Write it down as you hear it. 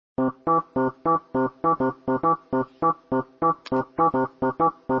I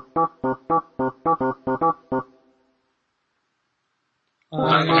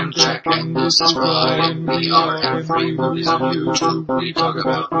am Jack and this is Brian. We are M3 Movies on YouTube. We talk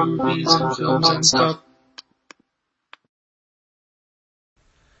about movies and films and stuff.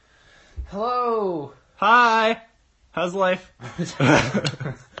 Hello! Hi! How's life?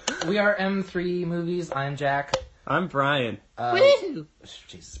 We are M3 Movies. I'm Jack. I'm Brian.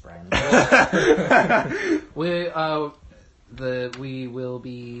 Jesus, Brian. We will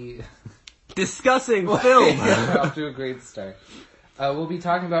be Discussing film! We're off to a great start. We'll be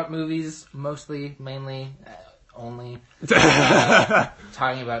talking about movies, mostly, mainly, only.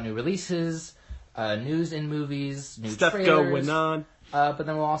 Talking about new releases, news in movies, new Stuff trailers. going on. But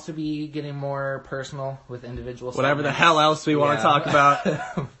then we'll also be getting more personal with individual Whatever the segments. hell else we want to talk about.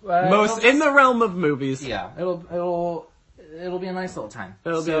 Most in the realm of movies. Yeah, it'll be a nice little time.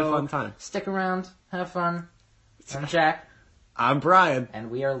 It'll be a fun time. Stick around, have fun. I'm Jack. I'm Brian. And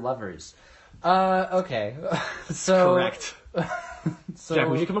we are lovers. Okay. So Correct. So Jack,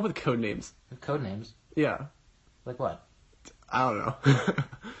 we should come up with code names. Code names? Yeah. Like what? I don't know.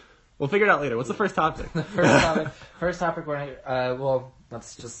 We'll figure it out later. What's the first topic? First topic well,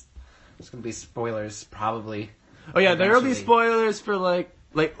 that's just, it's gonna be spoilers, probably. Oh yeah, there will be spoilers for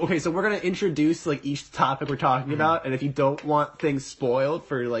okay, so we're gonna introduce each topic we're talking about, and if you don't want things spoiled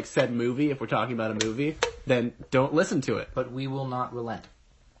for said movie, if we're talking about a movie, then don't listen to it. But we will not relent.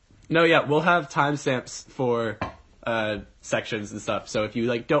 No, yeah, we'll have timestamps for sections and stuff. So if you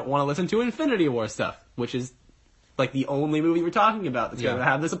don't want to listen to Infinity War stuff, which is the only movie we're talking about that's gonna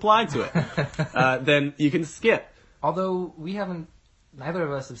have this applied to it, then you can skip. Although neither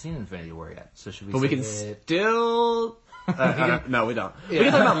of us have seen Infinity War yet, so should we? But we can still. No, we don't. Yeah. We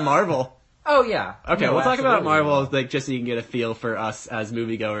can talk about Marvel. Oh yeah. Okay, we'll talk about Marvel just so you can get a feel for us as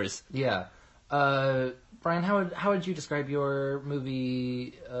moviegoers. Yeah. Brian, how would you describe your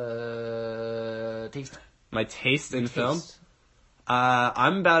movie taste? My taste in film?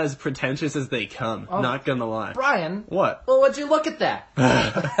 I'm about as pretentious as they come. Oh, not gonna lie. Brian? What? Well, would you look at that?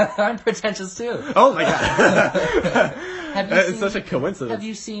 I'm pretentious too. Oh my god. It's such a coincidence. Have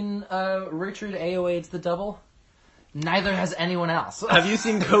you seen Richard Ayoade's The Double? Neither has anyone else. Have you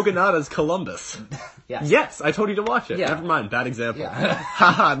seen Kogonada's Columbus? Yes. Yes, I told you to watch it. Yeah. Never mind, bad example. Yeah.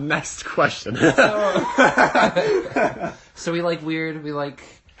 Haha, next question. So we like weird, we like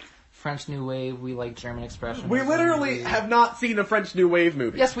French New Wave, we like German expression. We literally have not seen a French New Wave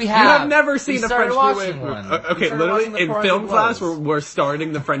movie. Yes, we have. You have never seen a French New Wave one. movie. Okay, literally in film class we're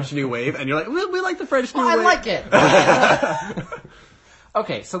starting the French New Wave, and you're like, we like the French New Wave. I like it.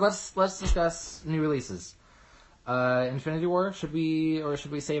 Okay, so let's discuss new releases. Infinity War, should we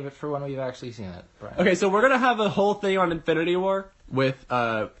save it for when we've actually seen it, Brian? Okay, so we're gonna have a whole thing on Infinity War with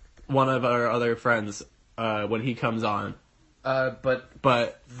one of our other friends when he comes on. But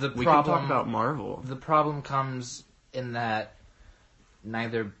we can talk about Marvel. The problem comes in that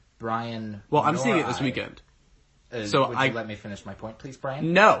neither Brian. Well, I'm seeing it this weekend. So would you let me finish my point, please,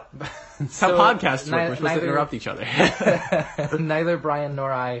 Brian? No. It's how podcasts work. We're supposed to interrupt each other. Neither Brian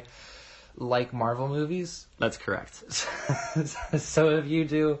nor I like Marvel movies. That's correct. So if you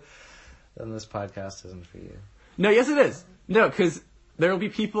do, then this podcast isn't for you. No, yes it is. No, because there will be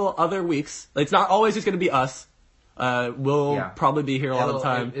people other weeks. It's not always just going to be us. We'll probably be here all the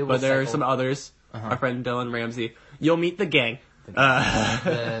time, but there are some others. Our friend Dylan Ramsey. You'll meet the gang. The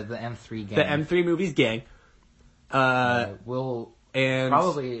M3 gang. The M3 Movies gang. We'll and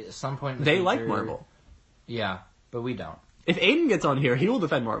probably at some point in the they future, like Marvel. Yeah, but we don't. If Aiden gets on here, he will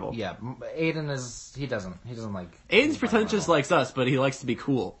defend Marvel. Yeah, Aiden he doesn't like... Aiden's pretentious like us, but he likes to be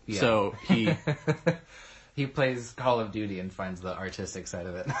cool. Yeah. So he... He plays Call of Duty and finds the artistic side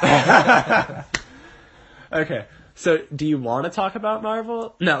of it. Okay, so do you want to talk about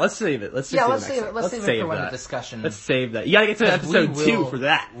Marvel? No, let's save it. Let's save it. Let's save it for when the discussion... Let's save that. You gotta get to episode 2 for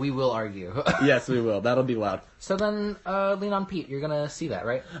that. We will argue. Yes, we will. That'll be loud. So then, Lean on Pete, you're gonna see that,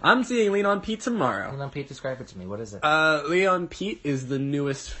 right? I'm seeing Lean on Pete tomorrow. Lean on Pete, describe it to me. What is it? Lean on Pete is the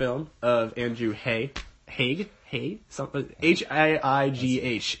newest film of Andrew Haigh? Something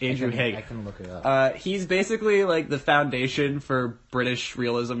Hiigh. Andrew Haigh. I can look it up. He's basically the foundation for British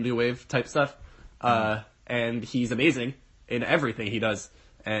realism, new wave type stuff. And he's amazing in everything he does.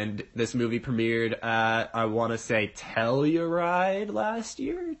 And this movie premiered at, I want to say, Telluride last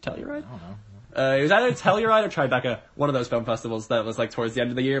year? Telluride? I don't know. It was either Telluride or Tribeca, one of those film festivals that was towards the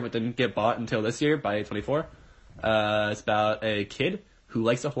end of the year but didn't get bought until this year by A24. It's about a kid who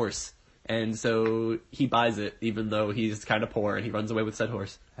likes a horse. And so he buys it even though he's kind of poor and he runs away with said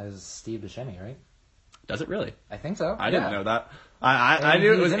horse. Has Steve Buscemi, right? Does it really? I think so. I didn't know that. I And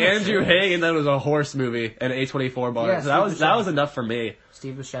knew it he was was in it, Andrew too. Haig, and then it was a horse movie and A24 bar. Yeah, So that Steve was Buscemi. enough for me.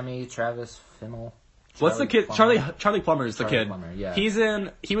 Steve Buscemi, Travis Fimmel. What's the kid? Charlie Plummer is the Charlie kid. Plummer, yeah.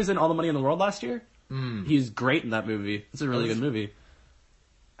 He was in All the Money in the World last year. Mm. He's great in that movie. It's a really good movie.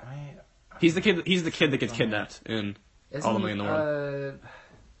 I, He's the kid that gets kidnapped in isn't, All the Money in the World.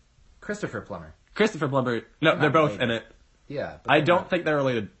 Christopher Plummer. Christopher Plummer. No, they're not both related. in it. Yeah. But I they're don't not- think they're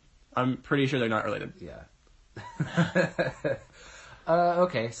related. I'm pretty sure they're not related. Yeah.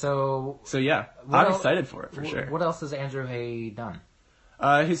 Okay, so So yeah, What I'm el- excited for it for sure. what else has Andrew Hay done?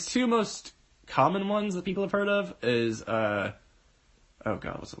 His two most common ones that people have heard of is oh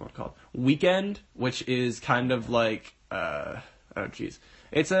god, what's the one called? Weekend, which is kind of like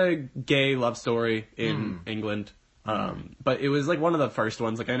it's a gay love story in England. But it was like one of the first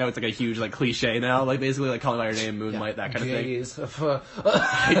ones. Like I know it's like a huge like cliche now, like basically like Call Me by Your Name, Moonlight, that kind of thing. Gays.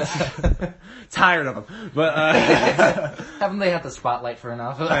 Tired of them, but Haven't they had the spotlight for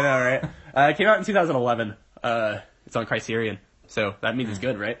enough? I know, right? It came out in 2011. It's on Criterion, so that means it's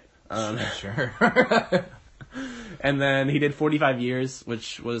good, right? Sure. And then he did 45 Years,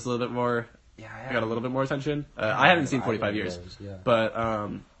 which was a little bit more, Yeah, got a little bit more attention. I haven't seen 45 Years, yeah. but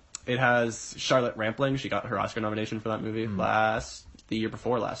it has Charlotte Rampling. She got her Oscar nomination for that movie the year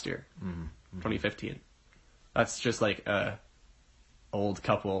before last year, 2015. That's just like a old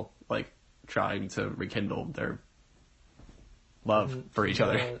couple like trying to rekindle their love for each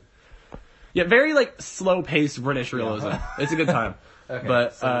other. Yeah, very like slow-paced British realism. It's a good time. Okay,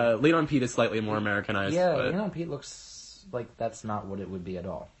 But so- Leon Pete is slightly more Americanized. Yeah, but, you know, Pete looks like that's not what it would be at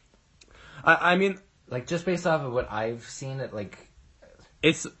all. I mean, Like, just based off of what I've seen, it like,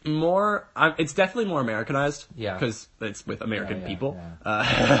 it's more. It's definitely more Americanized. Yeah. because it's with American Yeah, people. yeah. I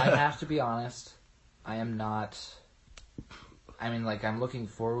have to be honest, I am not. I mean, like, I'm looking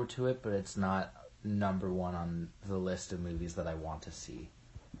forward to it, but it's not number one on the list of movies that I want to see.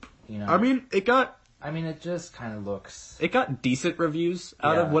 You know, I mean, it got it just kind of looks. decent reviews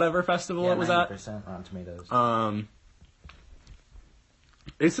out Yeah. of whatever festival it was at. 90% Rotten Tomatoes.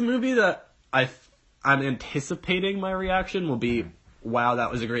 It's a movie that I'm anticipating my reaction will be, wow,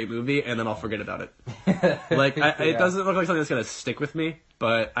 that was a great movie, and then I'll forget about it. Like, it Yeah. doesn't look like something that's gonna stick with me,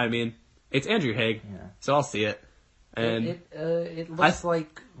 but I mean, it's Andrew Haig, Yeah. so I'll see it. And It looks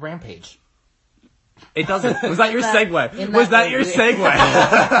like Rampage. it doesn't. Was that your segue? in Was that that your movie-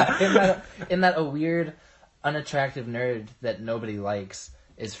 segue? in that a weird, unattractive nerd that nobody likes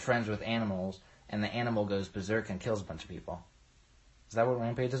is friends with animals, and the animal goes berserk and kills a bunch of people. Is that what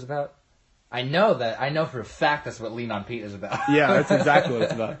Rampage is about? I know for a fact that's what Lean on Pete is about. Yeah, that's exactly what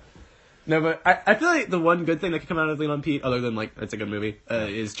it's about. No, but I feel like the one good thing that could come out of Lean on Pete, other than like it's a good movie,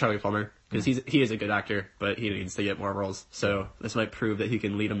 is Charlie Plummer, because he is a good actor, but he needs to get more roles. So this might prove that he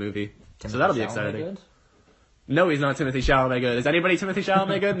can lead a movie. So that'll be Chalamet exciting. good? No, he's not Timothy Chalamet good. Is anybody Timothy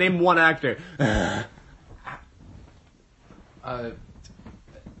Chalamet good? Name one actor.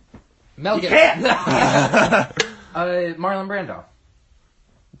 Mel Gibson. Marlon Brando.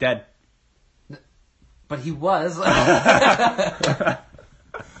 Dead. But he was. He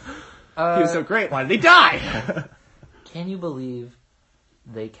was so great. Why did he die? Can you believe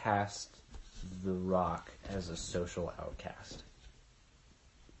they cast The Rock as a social outcast?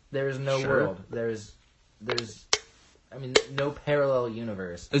 There is no Sure. world. There's, I mean, no parallel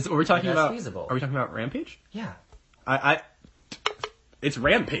universe. Are we talking That's about? feasible. Are we talking about Rampage? Yeah. It's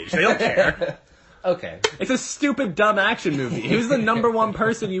Rampage. They don't care. Okay. It's a stupid, dumb action movie. Who's the number one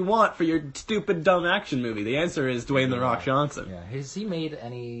person you want for your stupid, dumb action movie? The answer is Dwayne The Rock Johnson. Yeah. Has he made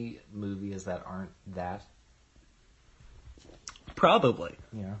any movies that aren't that? Probably.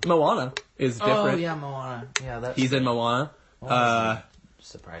 Yeah. Moana is different. Oh yeah, Moana. Yeah, that's. He's in Moana.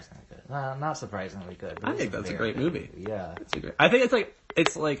 surprisingly good. Not surprisingly good. But I it's think that's a very great movie. good. Yeah. I think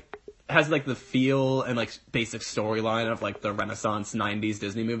it's like has like the feel and like basic storyline of like the Renaissance '90s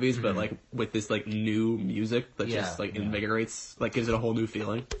Disney movies, but like with this like new music that just like invigorates, like gives it a whole new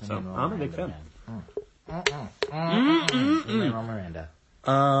feeling. So I'm a big fan. Miranda.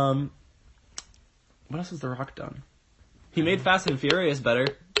 What else has The Rock done? He made Fast and Furious better.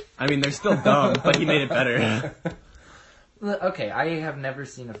 I mean, they're still dumb, but he made it better. Okay, I have never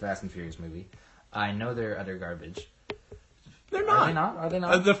seen a Fast and Furious movie. I know they're utter garbage. They're Are they not. not? Are they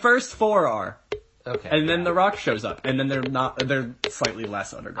not? The first 4 are. Okay. And then The Rock shows up, and then they're not. They're slightly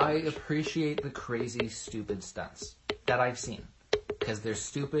less utter I garbage. appreciate the crazy, stupid stunts that I've seen. Because they're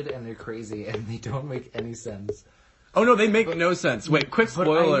stupid and they're crazy and they don't make any sense. Oh no, they make no sense. Wait, quick but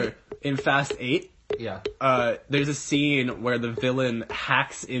spoiler. In Fast 8, Yeah. there's a scene where the villain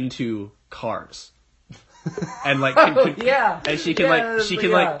hacks into cars. and like Yeah. and she can control She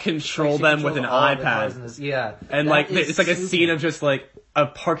them with controls an all the iPad. business. Yeah. And That like is it's like a stupid. scene of just like a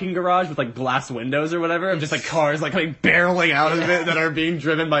parking garage with like glass windows or whatever, of just like cars like coming barreling out of it that are being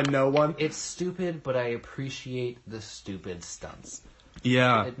driven by no one. It's stupid, but I appreciate the stupid stunts.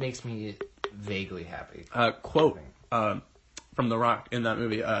 Yeah. It makes me vaguely happy. Quote from The Rock in that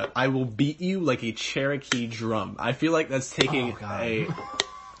movie, I will beat you like a Cherokee drum. I feel like that's taking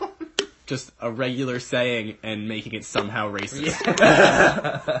just a regular saying and making it somehow racist.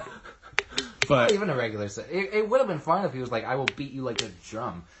 Yeah. But Not even a regular set. It would have been fine if he was like, I will beat you like a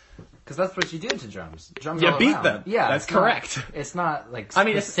drum. Because that's what you do to drums. Drums you all beat around. them. Yeah. That's it's not- correct. It's not like I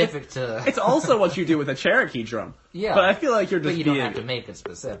mean, specific to... It's also what you do with a Cherokee drum. Yeah. But I feel like you're just But you don't being... have to make it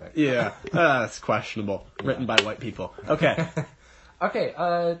specific. Yeah. That's questionable. Written by white people. Okay.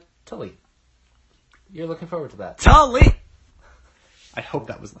 Okay, Tully. You're looking forward to that. Tully! I hope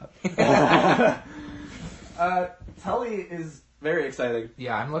that was loud. Tully is very exciting.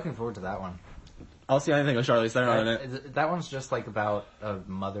 Yeah, I'm looking forward to that one. I'll see anything with Charlize Theron in it. That one's just like about a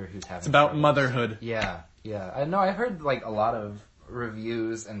mother who's having It's about troubles. motherhood. Yeah, yeah. I know. I heard like a lot of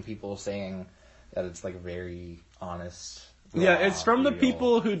reviews and people saying that it's like very honest. Yeah, raw, it's from the real.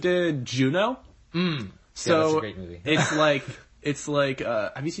 people who did Juno. Yeah, So that's a great movie. it's like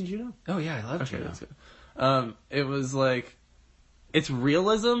have you seen Juno? Oh yeah, I love Okay, Juno. that's good. It was like it's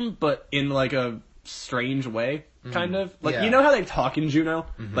realism but in like a strange way, kind of. Like Yeah. you know how they talk in Juno?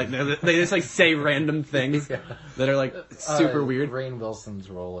 Like they just like say random things Yeah. that are like super weird. Rainn Wilson's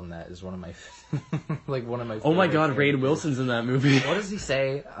role in that is one of my like one of my. Oh my favorite god, Rainn characters. Wilson's in that movie. What does he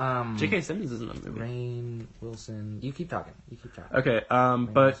say? J.K. Simmons is in that movie. Rainn Wilson. You keep talking. Okay,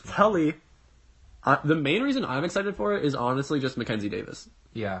 but Tully, the main reason I'm excited for it is honestly just Mackenzie Davis.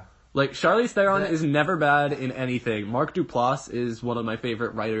 Yeah. Like, Charlize Theron That- is never bad in anything. Mark Duplass is one of my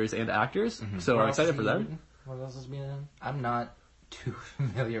favorite writers and actors, so What I'm else excited is for he them. in? What else is being in? I'm not too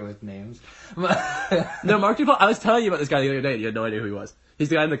familiar with names. No, Mark Duplass, I was telling you about this guy the other day, you had no idea who he was. He's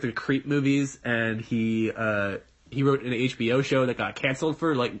the guy in, like, the Creep movies, and he wrote an HBO show that got canceled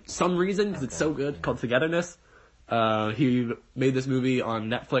for, like, some reason, because it's so good, called Togetherness. He made this movie on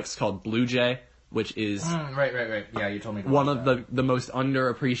Netflix called Blue Jay, which is Right. Yeah, you told me. To one watch of that. the most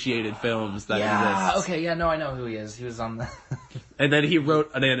underappreciated films that Yeah. exists. Okay. Yeah. No, I know who he is. He was on the. And then he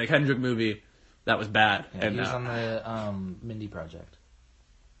wrote an Anna Kendrick movie that was bad. Yeah, and he was on the Mindy Project.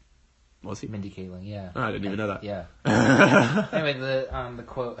 was he? Mindy Kaling. Yeah. Oh, I didn't even know that. Yeah. Anyway, the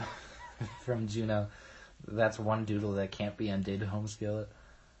quote from Juno. That's one doodle that can't be undid, home skillet.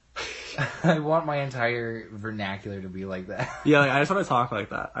 I want my entire vernacular to be like that. Yeah, like, I just want to talk like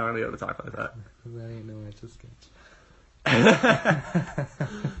that. I want to be able to talk like that. That ain't no sketch.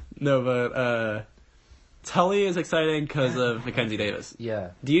 No, but Tully is exciting because of Mackenzie Davis.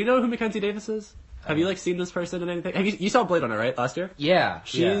 Yeah. Do you know who Mackenzie Davis is? Have you like seen this person in anything? Have you saw Blade Runner, right? Last year? Yeah.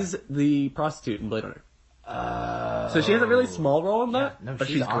 She's the prostitute in Blade Runner. So she has a really small role in that, No, but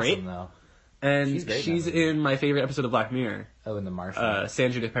she's she's awesome, great. though. And She's great she's in that in my favorite episode of Black Mirror, Oh, in the Martian.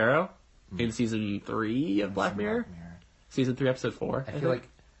 San Junipero, in season 3 of Black Mirror. Season 3, episode 4.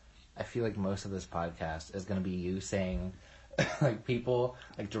 I feel like most of this podcast is going to be you saying, like, people,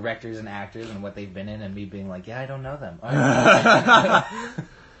 like, directors and actors and what they've been in, and me being like, yeah, I don't know them.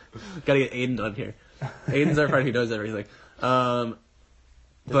 Gotta get Aiden on here. Aiden's our friend who knows everything. Does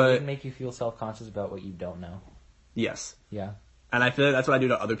But it make you feel self-conscious about what you don't know? yes. Yeah. And I feel like that's what I do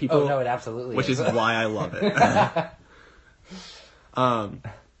to other people. Oh, no, it absolutely which is why I love it.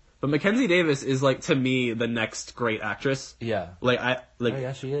 But Mackenzie Davis is like, to me, the next great actress. Yeah. Like, Oh,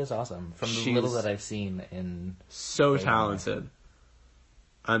 yeah, she is awesome. From the She's- little that I've seen in... so talented.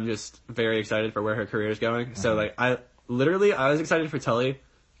 I'm just very excited for where her career is going. So like, I was excited for Tully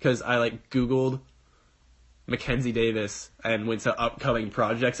because I like Googled Mackenzie Davis and went to upcoming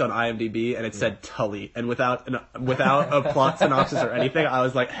projects on IMDb and it said Tully, and without a plot synopsis or anything, I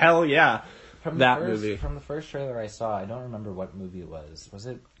was like, hell yeah, From movie. From the first trailer I saw, I don't remember what movie it was. Was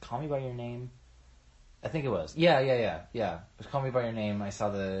it Call Me By Your Name? I think it was. Yeah. It was Call Me By Your Name. I saw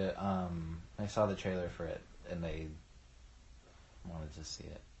the trailer for it, and I wanted to see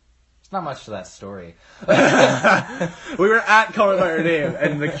it. It's not much to that story. We were at Call Me By Your Name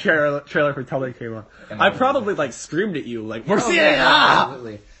and the trailer for Tully came on. And I probably like screamed at you like, we're seeing it! Yeah,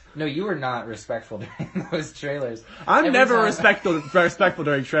 absolutely. No, you were not respectful during those trailers. I'm Every never time- respectful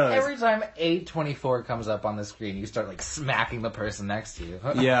during trailers. Every time 824 comes up on the screen, you start like smacking the person next to you.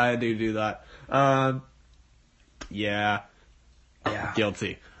 Yeah, I do that. Yeah. Yeah.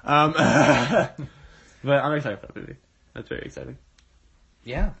 Guilty. But I'm excited for that movie. That's very exciting.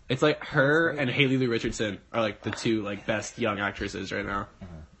 Yeah. It's like her and Haley Lu Richardson are like the two like best young actresses right now.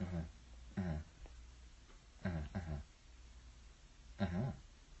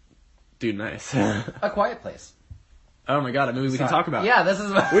 Dude, nice. A Quiet Place. Oh my god, a movie we can talk about. Yeah, this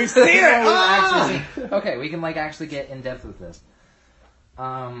is what We've seen it! actually seen. Okay, we can actually get in depth with this.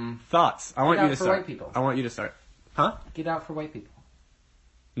 Thoughts. I want Get you Out to for start. White People. I want you to start. Huh? Get Out for White People.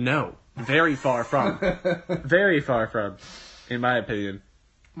 No. Very far from. Very far from, in my opinion.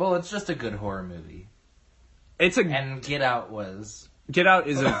 Well, it's just a good horror movie. It's a... And Get Out was... Get Out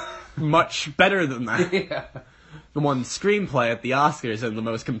is a much better than that. Yeah. The one screenplay at the Oscars and the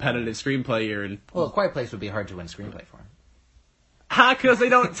most competitive screenplay year in... Well, A Quiet Place would be hard to win screenplay for. Ha, because they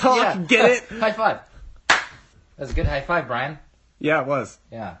don't talk, get it? High five. That was a good high five, Brian. Yeah, it was.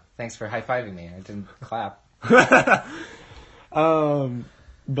 Yeah, thanks for high-fiving me. I didn't clap.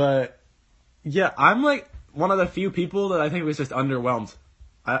 But, yeah, I'm like one of the few people that I think was just underwhelmed.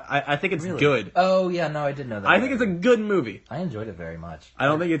 I think it's good. Oh, yeah, no, I did know that. I think it's a good movie. I enjoyed it very much. I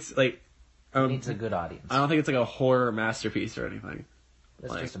don't think it's like... It needs a good audience. I don't think it's like a horror masterpiece or anything.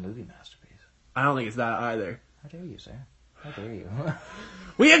 It's just a movie masterpiece. I don't think it's that either. How dare you, sir? How dare you?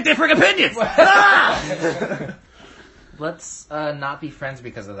 We have different opinions! Let's not be friends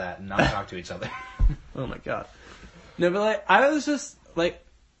because of that and not talk to each other. Oh my god. No, but like, I was just, like,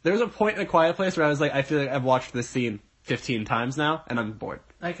 there was a point in A Quiet Place where I was like, I feel like I've watched this scene 15 times now, and I'm bored.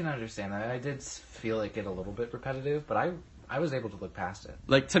 I can understand that. I did feel like it a little bit repetitive, but I was able to look past it.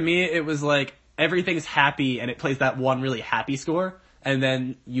 Like, to me, it was like, everything's happy, and it plays that one really happy score, and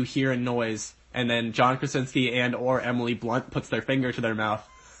then you hear a noise, and then John Krasinski and or Emily Blunt puts their finger to their mouth,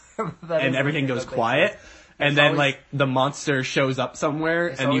 and everything goes quiet. And then, like, the monster shows up somewhere,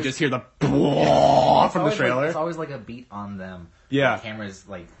 and you just hear the from the trailer. It's always like a beat on them. Yeah. The camera's,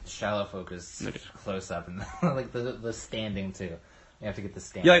 like, shallow focus, close up, and, like, the standing, too. You have to get the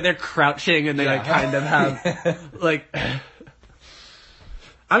standing. Yeah, like, they're crouching, and they, like, kind of have, like...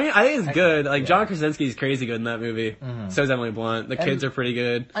 I mean, I think it's good. Like, John Krasinski's crazy good in that movie. Mm-hmm. So is Emily Blunt. The kids are pretty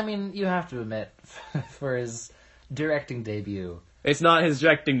good. I mean, you have to admit, for his directing debut... It's not his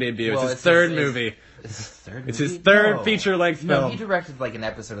directing debut. Well, it's his third movie. It's his third movie? It's his third feature-length film. No, he directed, like, an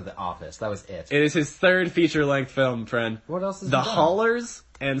episode of The Office. That was it. It is his third feature-length film, friend. What else is The he done? Haulers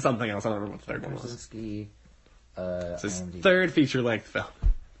and something else. I don't remember what the third one was. Krasinski, It's his IMDb. third feature-length film.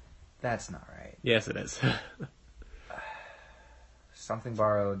 That's not right. Yes, it is. Something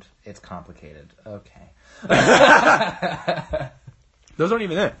borrowed. It's complicated. Okay. Those aren't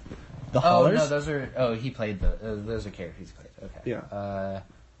even it. The Oh, Haulers? no, those are... Oh, he played those are characters he played. Okay. Yeah.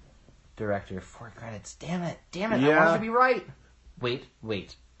 Director, 4 credits. Damn it. I Yeah. wanted to be right. Wait.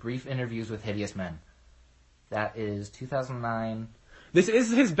 Brief Interviews with Hideous Men. That is 2009. This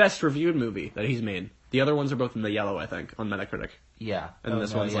is his best reviewed movie that he's made. The other ones are both in the yellow, I think, on Metacritic. Yeah. And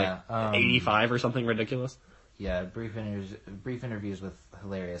this one's like 85 or something ridiculous. Yeah, Brief Interviews with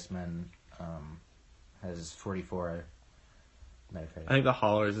Hilarious Men has 44 Metacritic. I think The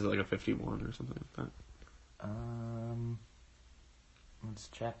Haulers is like a 51 or something like that.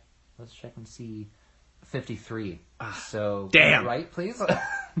 Let's check and see. 53. So damn. Right, please.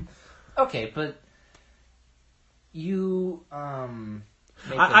 Okay, but you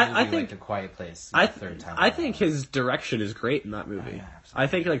make I movie think like A Quiet Place. Third time. I think his direction is great in that movie. Yeah, I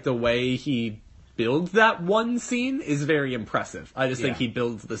think like the way he builds that one scene is very impressive. I just think he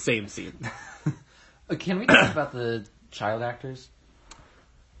builds the same scene. Can we talk about the child actors?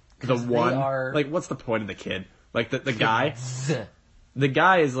 The one, are... like, what's the point of the kid? Like the guy, the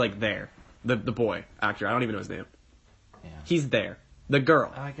guy is like there. The boy actor, I don't even know his name. Yeah. He's there. The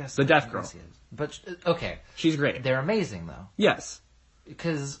girl, I guess the deaf girl. he is. But okay, She's great. they're amazing though. Yes,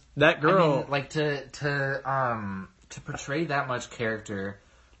 Because that girl, I mean, like to portray that much character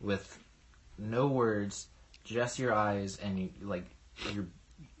with no words, just your eyes and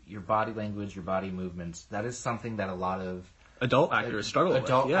your body language, your body movements. That is something that a lot of adult actors struggle with.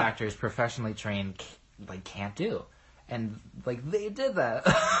 Adult Yeah. actors, professionally trained, can't do, and they did that.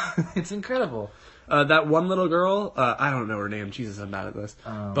 It's incredible. That one little girl, I don't know her name. Jesus, I'm bad at this.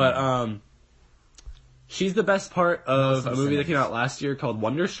 But she's the best part of a movie that came out last year called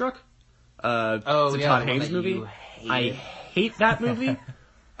Wonderstruck. It's a Todd the one Haynes that movie. you I hate that movie.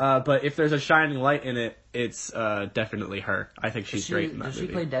 But if there's a shining light in it, it's definitely her. I think she's great in that movie. Does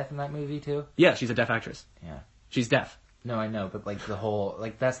she play deaf in that movie too? Yeah, she's a deaf actress. Yeah. She's deaf. No, I know, but the whole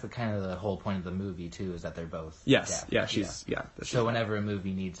that's the kind of the whole point of the movie too, is that they're both Yes. deaf. Yeah, she's So whenever a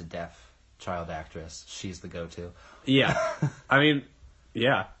movie needs a deaf child actress, she's the go-to. Yeah. I mean,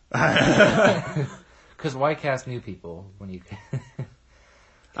 yeah. Because why cast new people when you can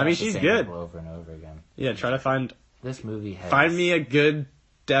I mean, cast the she's same good. people over and over again? Yeah, try to find This movie has... me a good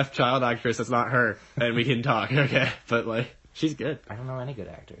deaf child actress that's not her, and we can talk, okay? But, she's good. I don't know any good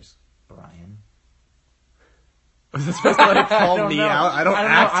actors. Brian. Was it supposed to like call me out? I don't know.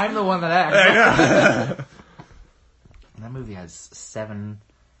 act. I'm the one that acts. That movie has 7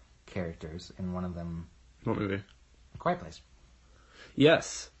 characters, and one of them, What movie? Quiet Place.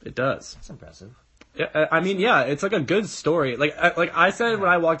 Yes, it does. That's impressive. Yeah, I mean, yeah, it's like a good story. Like I said when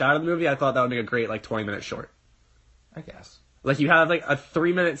I walked out of the movie, I thought that would make a great like 20-minute short. I guess. Like you have like a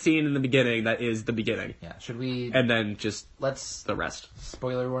 3-minute scene in the beginning that is the beginning, Yeah. Should we? and then just Let's the rest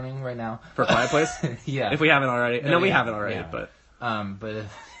spoiler warning right now for Quiet Place. Yeah. If we haven't already, no, we yeah, haven't already, yeah. but But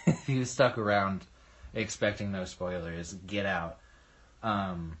if you stuck around expecting no spoilers, get out.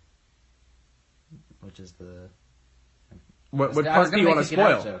 Which is the what I was part do gonna you make want to a Get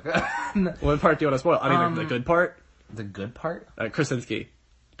Out spoil? joke. What part do you want to spoil? I mean, the good part. The good part? Krasinski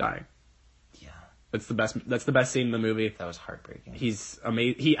dying. Yeah, That's the best. That's the best scene in the movie. that was heartbreaking. He's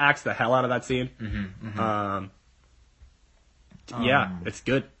amazing. He acts the hell out of that scene. Yeah, it's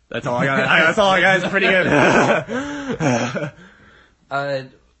good. That's all I got. That's all I got. It's pretty good.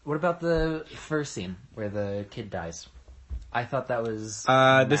 What about the first scene where the kid dies? I thought that was This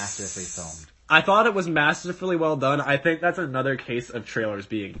masterfully filmed. I thought it was masterfully well done. I think that's another case of trailers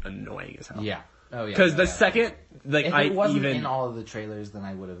being annoying as hell. Yeah. Oh yeah. Because the yeah. second, like, If I it wasn't even in all of the trailers, then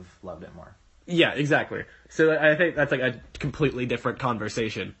I would have loved it more. yeah, exactly. So I think that's like a completely different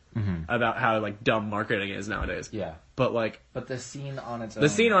conversation about how like dumb marketing is nowadays. Yeah. But like But the scene on its own. the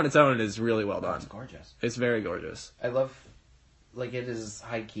scene on its own is really well done. It's gorgeous. It's very gorgeous. I love, like, it is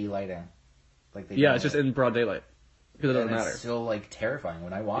high key lighting. Like they Yeah, did it's just it. in broad daylight because it doesn't And matter. it's still like terrifying.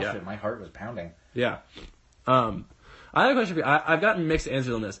 When I watched Yeah. it, my heart was pounding. Yeah. I have a question for you. I've gotten mixed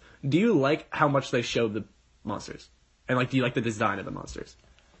answers on this. Do you like how much they showed the monsters? And like, do you like the design of the monsters?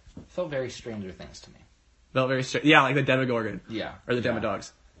 It felt very Stranger Things to me. Felt very straight. Yeah, like the Demogorgon. Yeah. Or the Yeah.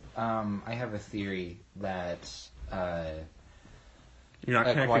 Demodogs. I have a theory that You're not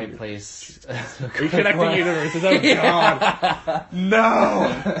A connecting. Quiet Place. Are you connecting universes? Oh god.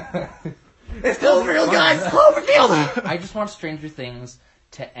 No! It's still real, guys! Cloverfield! I just want Stranger Things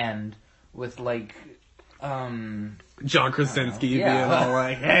to end with like, John Krasinski Yeah. being all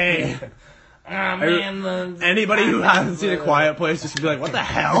like, hey! man, Anybody who hasn't seen A Quiet Place just be like, what the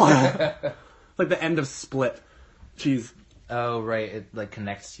hell? Like the end of Split. Jeez. Oh right, it like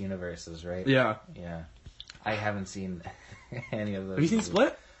connects universes, right? Yeah. Yeah. I haven't seen any of those. Have you seen movies.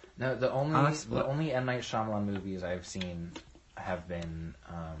 Split? No, the Split. only M. Night Shyamalan movies I've seen have been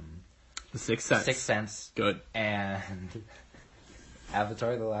The Sixth Sense. Sixth Sense Good. and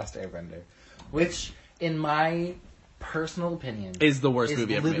Avatar: The Last Airbender, which, in my personal opinion, Is the worst is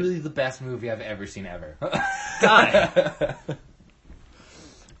movie ever literally made. the best movie I've ever seen ever. God.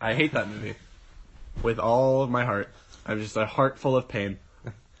 I hate that movie. With all of my heart. I'm just a heart full of pain.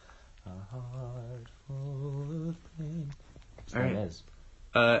 All right. It is.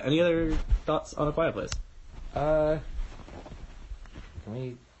 Any other thoughts on A Quiet Place? Can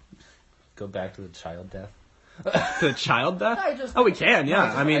we go back to the child death? To the child death? I just- we can,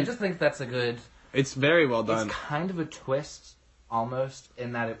 yeah. I just think that's a good. It's very well done. It's kind of a twist, almost,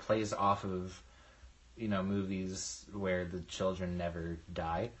 in that it plays off of, movies where the children never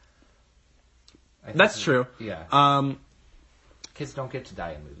die. I think That's true. Yeah. Kids don't get to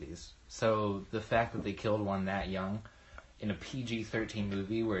die in movies. So the fact that they killed one that young in a PG-13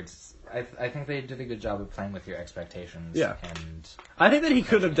 movie where it's... I think they did a good job of playing with your expectations. Yeah. And I think that he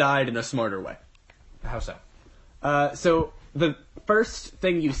could have died in a smarter way. how so? So the first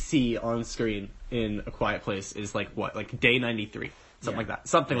thing you see on screen in A Quiet Place is like what? Like day 93. Something Yeah. like that.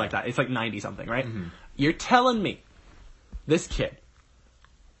 Something like that. It's like 90 something, right? You're telling me this kid,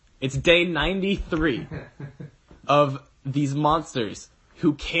 it's day 93 of these monsters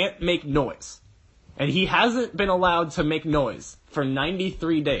who can't make noise. And he hasn't been allowed to make noise for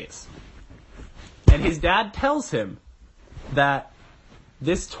 93 days. And his dad tells him that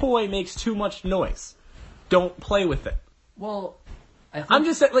this toy makes too much noise. Don't play with it. Well, I think... I'm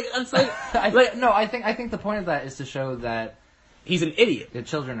just saying, like, it's like, I think the point of that is to show that he's an idiot. the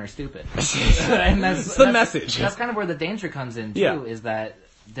children are stupid. And It's the message. That's kind of where the danger comes in, too, Yeah. is that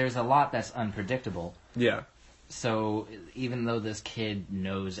there's a lot that's unpredictable. Yeah. So even though this kid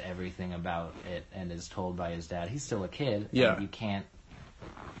knows everything about it and is told by his dad, he's still a kid. Yeah. And you can't...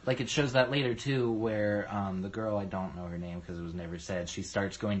 Like, it shows that later, too, where the girl, I don't know her name because it was never said, she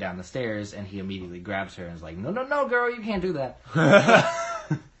starts going down the stairs and he immediately grabs her and is like, no, girl, you can't do that.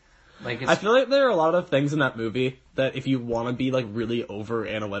 Like, it's... I feel like there are a lot of things in that movie that if you want to be, like, really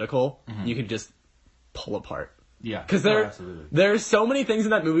over-analytical, you can just pull apart. Yeah. Because absolutely. there's so many things in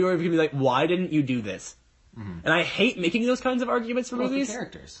that movie where you can be like, why didn't you do this? And I hate making those kinds of arguments for Well, it's movies. the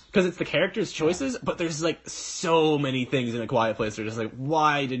characters. Because it's the characters' choices, but there's like so many things in A Quiet Place that are just like,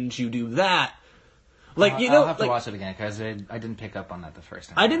 why didn't you do that? Like, I'll have to like, watch it again because I didn't pick up on that the first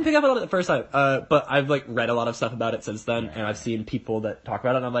time. I didn't pick up on it the first time, but I've like read a lot of stuff about it since then, and I've seen people that talk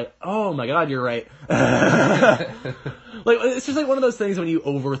about it, and I'm like, oh my god, you're right. Like, it's just like one of those things when you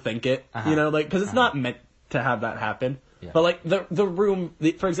overthink it, like, cause it's not meant to have that happen. Yeah. But like, the room,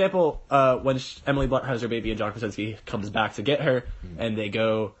 for example, when Emily Blunt has her baby and John Krasinski comes back to get her, and they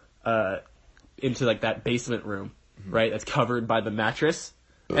go, into like that basement room, right, that's covered by the mattress,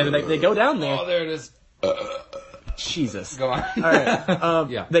 and then they go down there. Oh, there it is. Jesus. Go on.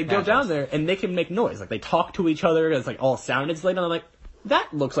 Alright. They go down there and they can make noise. Like, they talk to each other. It's like all sound insulated. And I'm like,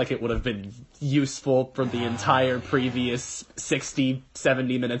 that looks like it would have been useful for the entire previous 60,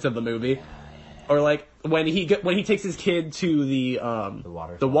 70 minutes of the movie. Or like, when he takes his kid to the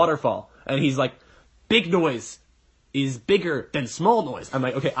waterfall. And he's like, big noise is bigger than small noise. I'm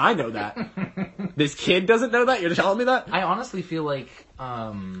like, okay, I know that. This kid doesn't know that? You're telling me that? I honestly feel like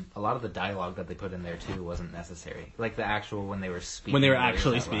a lot of the dialogue that they put in there too wasn't necessary. Like the actual when they were speaking. When they were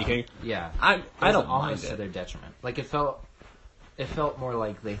actually speaking. Yeah. I don't almost mind to it. their detriment. Like it felt more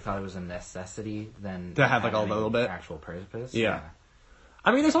like they thought it was a necessity than To have, like, a having little bit. actual purpose. Yeah.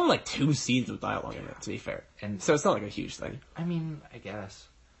 I mean, there's only like 2 scenes of dialogue in it, to be fair. And so it's not like a huge thing. I mean, I guess.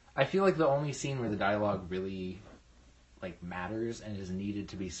 I feel like the only scene where the dialogue really like matters and is needed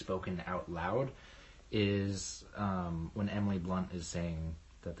to be spoken out loud is when Emily Blunt is saying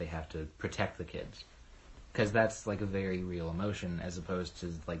that they have to protect the kids, because that's like a very real emotion as opposed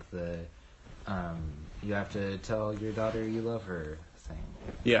to like the you have to tell your daughter you love her thing.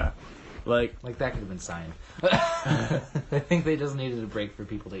 Yeah, like that could have been signed. I think they just needed a break for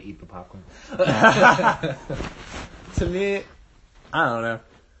people to eat the popcorn. To me, I don't know.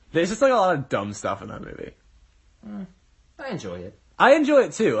 There's just like a lot of dumb stuff in that movie. I enjoy it. I enjoy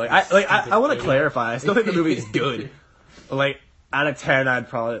it too. I want to clarify. I still think the movie is good. Like, out of 10,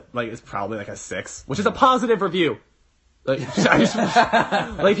 it's probably like a 6, which is a positive review. Like,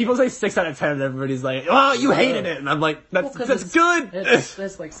 like people say 6 out of 10 and everybody's like, oh, you hated it. And I'm like, that's good.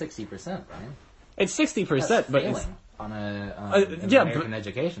 That's like 60%, right? It's 60%, That's but failing on an yeah, American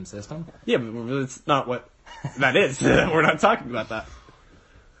education system. Yeah, but it's not what that is. We're not talking about that.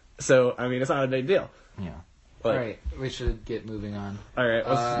 So, I mean, it's not a big deal. Yeah. Like, Alright, we should get moving on. Alright,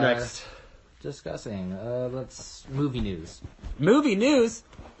 what's next? Discussing, let's, movie news. Movie news?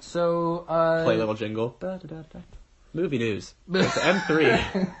 So, Play a little jingle. Movie news. It's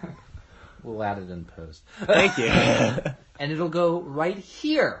M3. We'll add it in post. Thank you. And it'll go right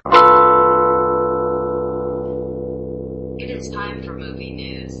here. It is time for movie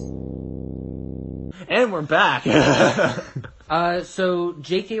news. And we're back. So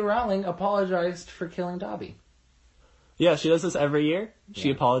J.K. Rowling apologized for killing Dobby. Yeah, she does this every year. She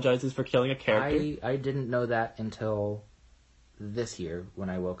Yeah. apologizes for killing a character. I didn't know that until this year when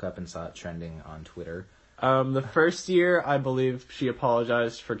I woke up and saw it trending on Twitter. The first year, I believe she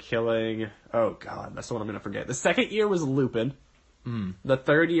apologized for killing... Oh god, that's the one I'm gonna forget. The second year was Lupin. The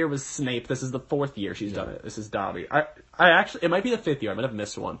third year was Snape. This is the 4th year she's done it. This is Dobby. I actually... It might be the 5th year. I might have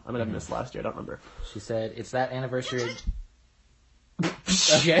missed one. I might have missed last year. I don't remember. She said, it's that anniversary...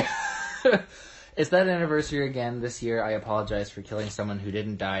 Okay. It's that anniversary again. This year I apologize for killing someone who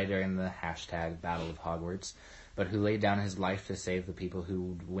didn't die during the #Battle of Hogwarts, but who laid down his life to save the people who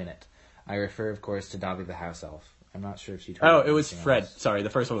would win it. I refer, of course, to Dobby the house elf. I'm not sure if she... Oh, it was Fred. Sorry, the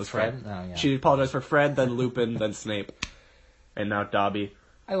first one was Fred. Oh, yeah. She apologized for Fred, then Lupin, then Snape. And now Dobby.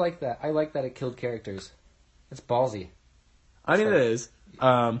 I like that. I like that it killed characters. It's ballsy. I mean, it is. It's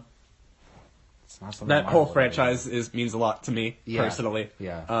not something That Marvel whole would franchise means a lot to me, Yeah. personally.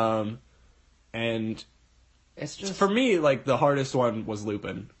 Yeah. And It's just... for me, like, the hardest one was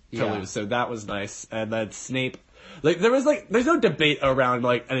Lupin to Yeah. lose, so that was nice. And then Snape, like, there's no debate around,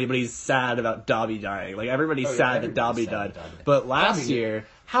 like, anybody's sad about Dobby dying. Like, everybody's sad that Dobby died. But last Dobby- year,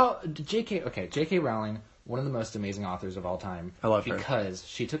 How... J.K. Rowling, one of the most amazing authors of all time. I love her. Because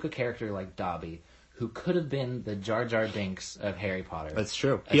she took a character like Dobby, who could have been the Jar Jar Binks of Harry Potter. that's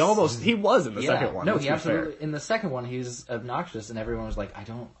true. He was in the second one. No, let's he be absolutely... fair. In the second one, he's obnoxious, and everyone was like, I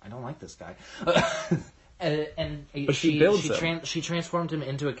don't like this guy. But she builds him. She transformed him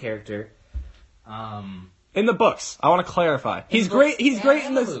into a character. In the books, I want to clarify. He's great. He's and great in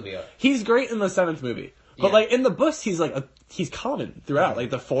in the this. movie. He's great in the 7th movie. But Yeah. like in the books, he's like he's common throughout. Like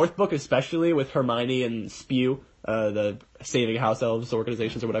the 4th book, especially with Hermione and Spew, the Saving House Elves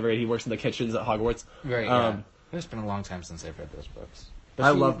organizations or whatever. He works in the kitchens at Hogwarts. Right. Yeah. It's been a long time since I've read those books. But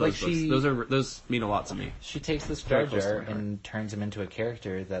I she- love those like, books. she- Those mean a lot to me. She takes this Very Jar close to Jar my heart. and turns him into a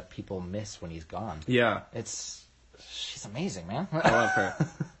character that people miss when he's gone. Yeah, She's amazing, man. I love her.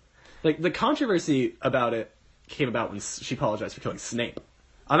 Like the controversy about it came about when she apologized for killing Snape.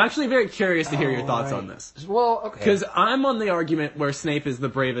 I'm actually very curious to hear your thoughts on this. Well, okay. Because I'm on the argument where Snape is the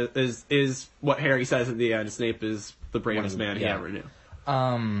bravest, is what Harry says at the end. Snape is the bravest man he ever knew.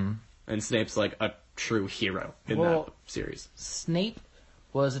 And Snape's like a true hero in that series. Snape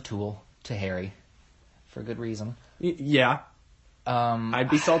was a tool to Harry for good reason. Yeah. I'd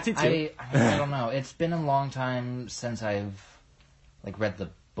be salty too. I don't know. It's been a long time since I've read the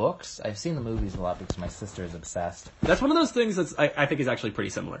books. I've seen the movies a lot because my sister is obsessed. That's one of those things that's I think is actually pretty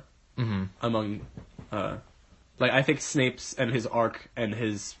similar among. I think Snape's and his arc and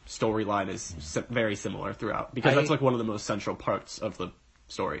his storyline is very similar throughout because that's one of the most central parts of the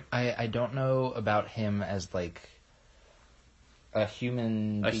story. I don't know about him as a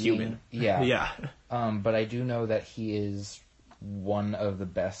human being. Human. Yeah. Yeah. But I do know that he is one of the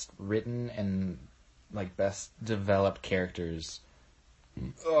best written and best developed characters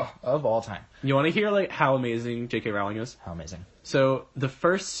of all time. You want to hear how amazing J.K. Rowling is? How amazing. So the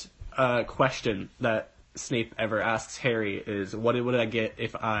first question that Snape ever asks Harry is, what would I get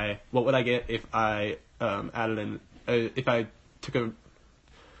if I added in, if I took a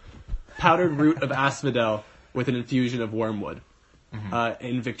powdered root of asphodel with an infusion of wormwood.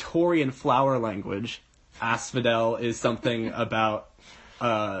 In Victorian flower language, asphodel is something about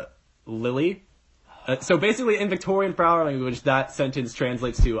lily. So basically, in Victorian flower language, that sentence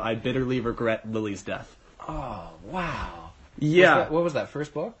translates to, I bitterly regret Lily's death. Oh, wow. Yeah. What was that,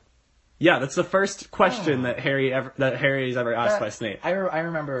 first book? Yeah, that's the first question that Harry's ever asked by Snape. I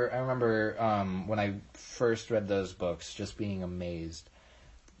remember when I first read those books, just being amazed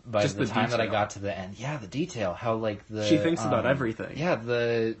by just the time detail. that I got to the end. Yeah, the detail. How she thinks about everything. Yeah,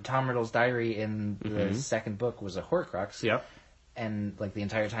 the Tom Riddle's diary in the second book was a Horcrux. Yep. And the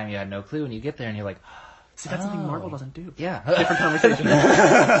entire time you had no clue, and you get there and you're like, see, that's something Marvel doesn't do. Yeah. Different conversation.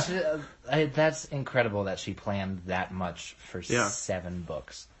 That's incredible that she planned that much for 7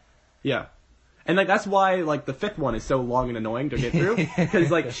 books. Yeah. And that's why the 5th one is so long and annoying to get through.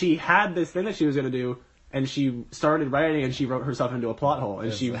 Because she had this thing that she was going to do, and she started writing and she wrote herself into a plot hole.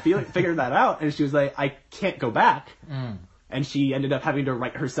 And she figured that out, and she was like, I can't go back. And she ended up having to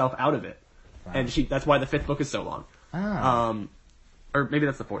write herself out of it. Wow. And that's why the 5th book is so long. Oh. Or maybe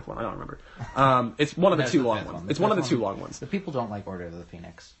that's the 4th one, I don't remember. It's one of the 2 long ones. It's one of the 2 long ones. The people don't like Order of the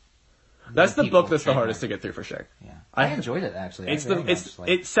Phoenix. That's the book that's the hardest to get through for sure. Yeah. I enjoyed it actually.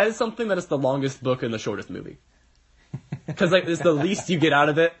 It says something that it's the longest book and the shortest movie. Because it's the least you get out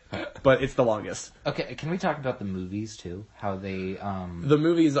of it, but it's the longest. Okay, can we talk about the movies too? How they the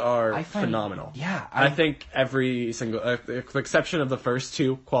movies are phenomenal. Yeah, I think every single, with the exception of the first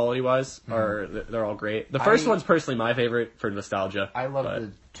 2, quality wise, they're all great. The first one's personally my favorite for nostalgia. I love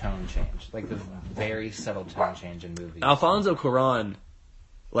the tone change, the very subtle tone change in movies. Alfonso Cuarón,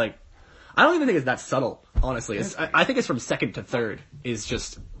 I don't even think it's that subtle, honestly. I think it's from 2nd to 3rd is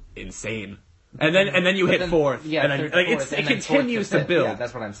just insane. And then you hit 4th. Yeah, and then, it continues to build. Yeah,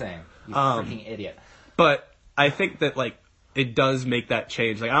 that's what I'm saying. You freaking idiot. But I think that it does make that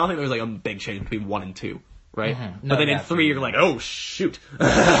change. I don't think there's a big change between 1 and 2, right? Mm-hmm. No, but then in 3 you're like, oh shoot.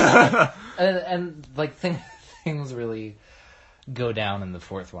 and things really go down in the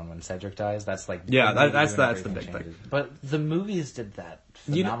 4th one when Cedric dies. That's that's the big thing. But the movies did that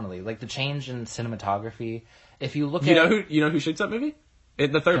phenomenally. The change in cinematography. If you look you know who shoots that movie? The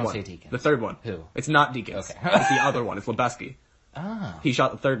 3rd one. Say Deakins. The 3rd one. Who? It's not Deakins. Okay. It's the other one. It's Lebowski. Ah. He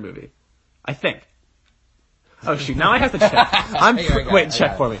shot the 3rd movie. I think. Oh shoot, now I have to check.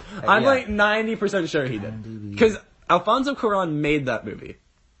 Check for me. I'm 90% sure he did. Because Alfonso Cuarón made that movie.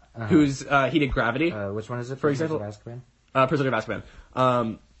 He did Gravity. Which one is it? For example? Prisoner of Azkaban? Prisoner of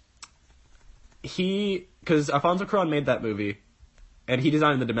Azkaban. Because Alfonso Cuarón made that movie, and he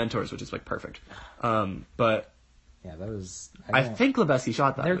designed the Dementors, which is perfect. But yeah, that was. I think Lebowski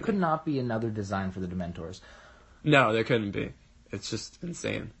shot that. There movie. could not be another design for the Dementors. No, there couldn't be. It's just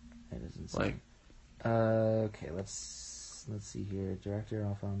insane. It is insane. Okay, let's see here. Director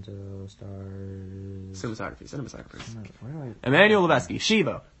Alfonso, stars. Cinematography. Emmanuel Lubezki.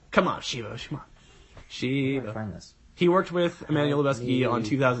 Shivo. Come on, Shivo. Where do I find this? He worked with Emmanuel Lubezki on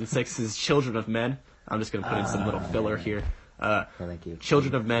 2006's Children of Men. I'm just going to put in some little filler here. Thank you.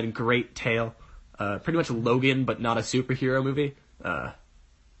 Children of Men, great tale. Pretty much Logan, but not a superhero movie.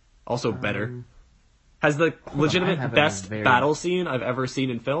 Also better. Has the legitimate best battle scene I've ever seen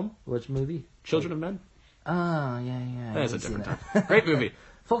in film. Which movie? Children of Men. Oh, yeah. That's a different time. Great movie.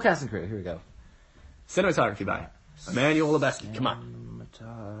 Full cast and crew. Here we go. Cinematography by Emmanuel Lubezki. Come on.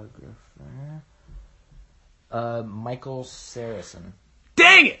 Cinematographer. Michael Saracen.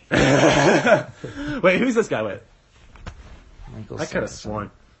 Dang it! Wait, who's this guy with? Michael I could have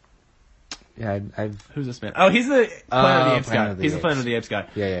sworn. Yeah, I've Who's this man? Oh, he's the Planet of the Apes Planet guy. of the He's the Apes. Planet of the Apes guy.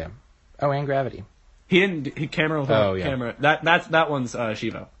 yeah. Oh, and Gravity. Camera. Oh, yeah. Camera. That one's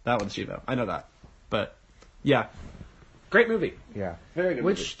Shivo. That one's Shivo. I know that. But yeah, great movie. Yeah. Very good.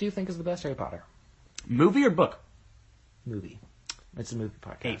 Which do you think is the best Harry Potter movie or book? movie? It's a movie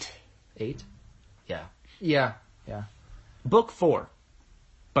podcast. 8. 8? Yeah. Yeah. Yeah. Book 4.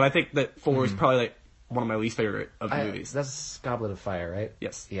 But I think that 4 is probably like one of my least favorite of the movies. That's Goblet of Fire, right?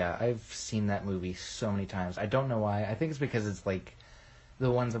 Yes. Yeah, I've seen that movie so many times. I don't know why. I think it's because it's like the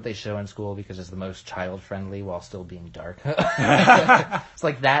ones that they show in school because it's the most child friendly while still being dark. It's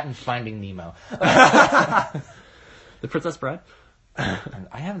like that and Finding Nemo. The Princess Bride? And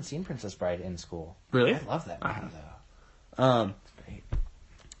I haven't seen Princess Bride in school. Really? I love that movie though. It's great.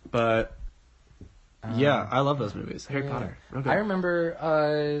 But yeah, I love those movies. Harry Potter. Okay. I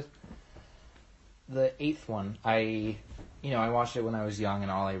remember the 8th one. I watched it when I was young,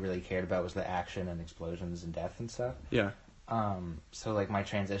 and all I really cared about was the action and explosions and death and stuff. Yeah. So like my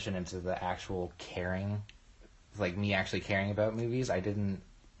transition into the actual caring, like me actually caring about movies, I didn't.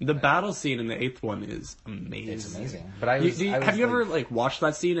 The battle scene in the 8th one is amazing. It's amazing. But have you ever watched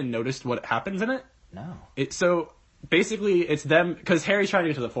that scene and noticed what happens in it? No. So basically, it's them because Harry's trying to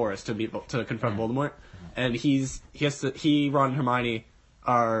get to the forest to confront Voldemort, and Ron and Hermione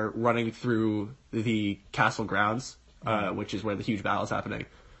are running through the castle grounds, which is where the huge battle is happening.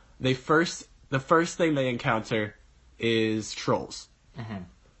 The first thing they encounter is trolls. Mm-hmm.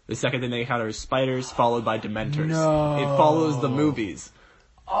 The second thing they encounter is spiders, followed by Dementors. No. It follows the movies.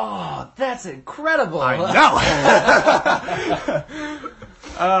 Oh, that's incredible! I know.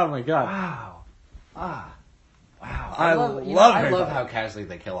 Oh my god! Wow. I love I Harry love Potter. how casually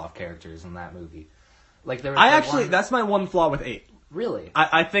they kill off characters in that movie. Like there was That's my one flaw with 8. really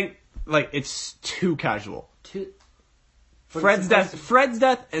I think it's too casual. two. Fred's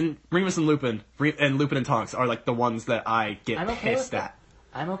death, and Remus and Lupin, and Tonks are like the ones that I get I'm okay pissed with at.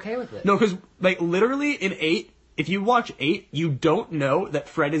 I'm okay with it. No, because like literally in 8, if you watch 8, you don't know that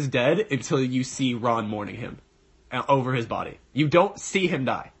Fred is dead until you see Ron mourning him over his body. You don't see him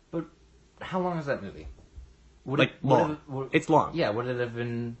die. But how long is that movie? Long. It's long. Yeah, would it have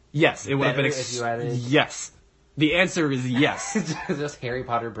been? Yes, it would have been. Better if you added- Yes. The answer is yes. Just Harry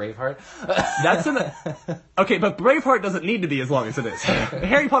Potter, Braveheart. Okay, but Braveheart doesn't need to be as long as it is.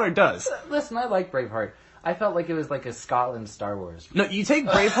 Harry Potter does. Listen, I like Braveheart. I felt like it was like a Scotland Star Wars. No, you take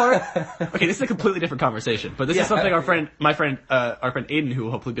Braveheart. Okay, this is a completely different conversation, but this is something our friend Aiden, who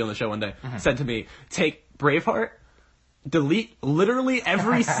will hopefully be on the show one day, said to me. Take Braveheart, delete literally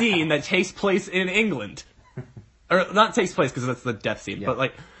every scene that takes place in England. Or not takes place because that's the death scene, but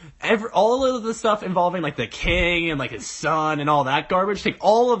like all of the stuff involving like the king and like his son and all that garbage. Take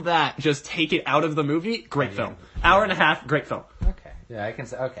all of that, just take it out of the movie. Great film. Hour and a half, great film. Okay. Yeah, I can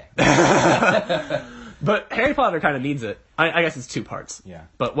say okay. But Harry Potter kind of needs it. I guess it's 2 parts. Yeah.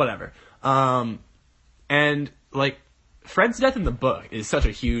 But whatever. And like Fred's death in the book is such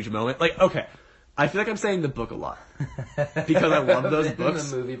a huge moment. Like, okay, I feel like I'm saying the book a lot because I love those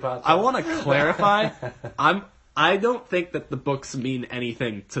books. The movie podcast. I want to clarify. I don't think that the books mean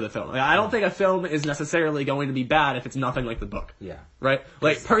anything to the film. Like, I don't think a film is necessarily going to be bad if it's nothing like the book. Yeah. Right?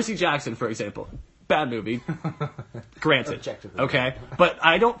 Like Percy Jackson, for example. Bad movie. Granted. Objectively. Okay? But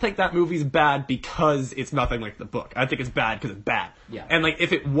I don't think that movie's bad because it's nothing like the book. I think it's bad because it's bad. Yeah. And like,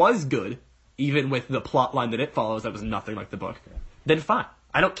 if it was good, even with the plot line that it follows that was nothing like the book, then fine.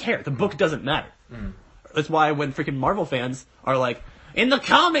 I don't care. The book doesn't matter. That's why when freaking Marvel fans are like, in the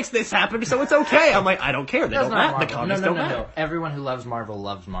comics this happened, so it's okay. I'm like, I don't care. They That's don't not matter. The Marvel. comics no, don't matter. Everyone who loves Marvel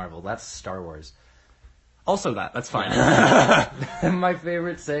loves Marvel. That's Star Wars. Also that's fine. My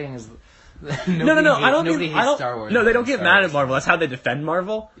favorite saying is No. Nobody hates Star Wars. No, they don't get Star mad Wars. at Marvel. That's how they defend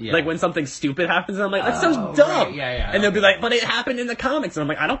Marvel. Yeah. Like when something stupid happens, and I'm like, that's so Oh, dumb. right. Yeah, And they'll be like, but it happened in the comics, and I'm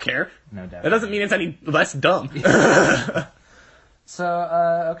like, I don't care. No doubt. That doesn't mean it's any less dumb. So,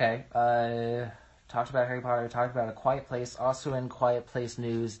 okay. Talked about Harry Potter, talked about A Quiet Place, also in Quiet Place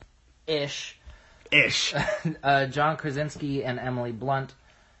news-ish. John Krasinski and Emily Blunt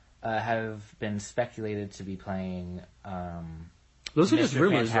have been speculated to be playing Those are just Mr.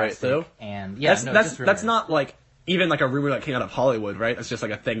 rumors, right? Fantastic Though and yeah, that's not like even like a rumor that came out of Hollywood, right? That's just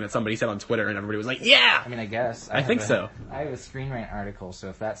like a thing that somebody said on Twitter, and everybody was like, "Yeah." I mean, I guess I think so. I have a Screen Rant article, so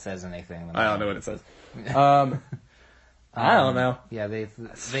if that says anything, then I don't know what it says. I don't know. Yeah, they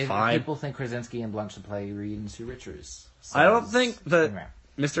fine. people think Krasinski and Blunt should play Reed and Sue Richards. I don't think that Screen Rant.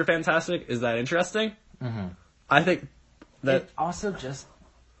 Mr. Fantastic is that interesting. Mm-hmm. I think that It also just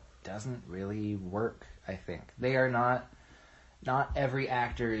doesn't really work, I think. They are not... not every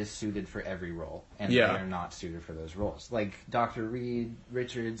actor is suited for every role, and Yeah. they are not suited for those roles. Like Dr. Reed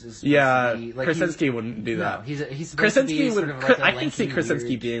Richards is supposed Yeah, to be, like, Krasinski wouldn't do no, that. he's supposed to Krasinski be would. sort of like a I can see lanky, Krasinski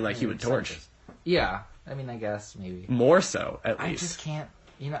weird, being like Human Torch. scientist. Yeah, I mean, I guess maybe. More so, at I least. just can't.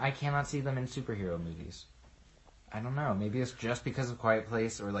 I cannot see them in superhero movies. I don't know. Maybe it's just because of Quiet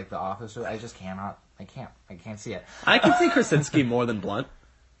Place or like The Office. I just cannot. I can't see it. I can see Krasinski more than Blunt.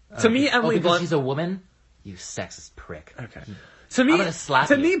 To me, Emily because Blunt. she's a woman. You sexist prick. Okay. To me, I'm gonna slap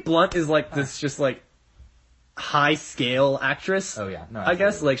to you. me, Blunt is like this, just like high scale actress. Oh yeah, no. I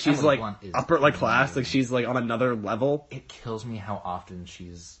guess absolutely. like she's Emily like Blunt is upper like class, amazing. like she's like on another level. It kills me how often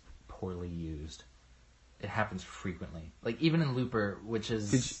she's poorly used. It happens frequently. Like even in Looper, which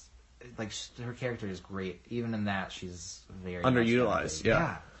is like her character is great. Even in that, she's very much Underutilized, downgraded.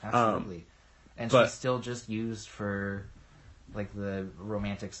 yeah. Absolutely. And but- she's still just used for like the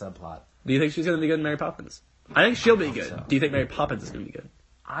romantic subplot. Do you think she's gonna be good in Mary Poppins? I think she'll be hope good. so. Do you think Mary Poppins is gonna be good?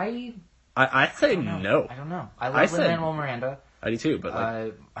 I I'd say don't know. no. I don't know. I I love said- Lin-Manuel Miranda. I do too, but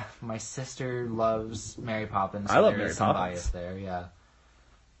like My sister loves Mary Poppins. So I love there Mary is some Poppins. bias there. Yeah.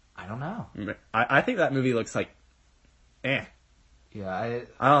 I don't know. I think that movie looks like, eh. Yeah,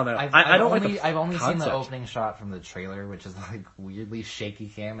 I don't know. I don't like the I've only seen the concept. opening shot from the trailer, which is like weirdly shaky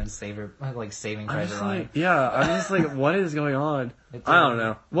cam and Saving I'm Private just Ryan. like, yeah, I'm just like, what is going on? It I don't didn't-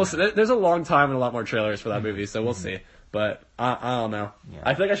 know. Well, there's a long time and a lot more trailers for that movie, so we'll see. But I don't know. Yeah.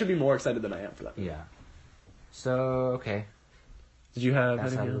 I feel like I should be more excited than I am for that. Yeah. So okay, Did you have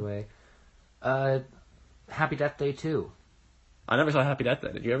that's out of the anything? way. Happy Death Day 2. I never saw Happy Death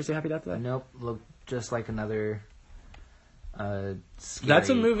Day. Did you ever see Happy Death Day? Nope, looked just like another scary, That's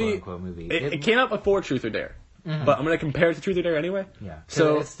a movie. quote-unquote movie. It came out before Truth or Dare, but I'm going to compare it to Truth or Dare anyway. Yeah.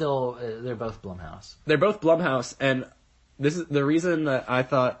 So- So it's still they're both Blumhouse. They're both Blumhouse, and this is the reason that I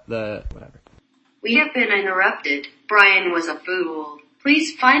thought whatever. We have been interrupted. Brian was a fool.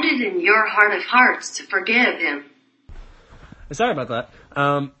 Please find it in your heart of hearts to forgive him. Sorry about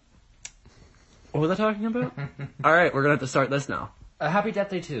that. What was I talking about? All right, we're gonna have to start this now. Happy Death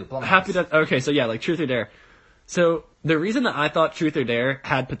Day 2. Blumhouse. Happy Death. Okay, so yeah, like Truth or Dare. So the reason that I thought Truth or Dare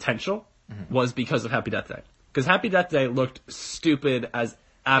had potential was because of Happy Death Day. Because Happy Death Day looked stupid as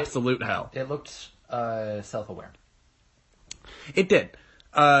absolute hell. It looked self-aware. It did.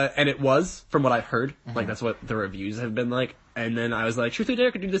 And it was, from what I've heard. Like, that's what the reviews have been like. And then I was like, Truth or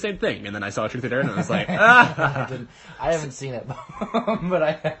Dare could do the same thing. And then I saw Truth or Dare and I was like, ah! I haven't seen it, but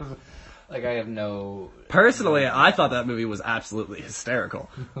I have no. Personally, I thought that movie was absolutely hysterical.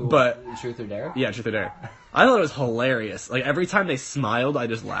 But, Truth or Dare? yeah, Truth or Dare. I thought it was hilarious. Like, every time they smiled, I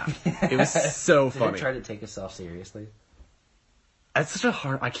just laughed. It was so Did funny. it try to take itself seriously? It's such a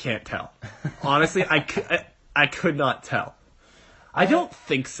hard, I can't tell. Honestly, I could not tell. I don't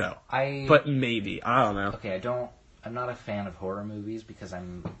think so. But maybe. I don't know. Okay, I'm not a fan of horror movies because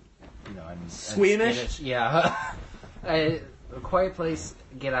I'm Squeamish? skittish. Yeah. A Quiet Place,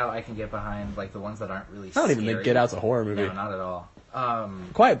 Get Out, I can get behind, like the ones that aren't really I don't even scary. think Get Out's a horror movie. No, not at all.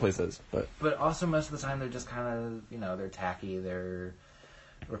 Quiet Places, but But also most of the time they're just kind of, they're tacky, they're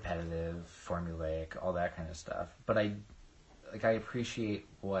repetitive, formulaic, all that kind of stuff. But I appreciate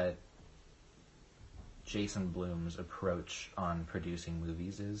what Jason Blum's approach on producing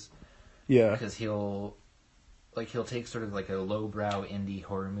movies is. yeah. Because he'll take sort of like a lowbrow indie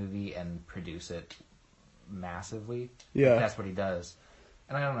horror movie and produce it massively. Yeah. Like, that's what he does.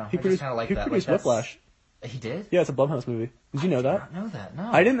 And I don't know. He I produced, just kind of like he that. produced Like, that's- Whiplash. He did? Yeah, it's a Blumhouse movie. Did you know I that? did not know that. No.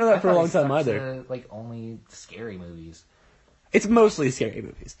 I didn't know that for a thought long he time stuck either. to, like only scary movies. It's mostly scary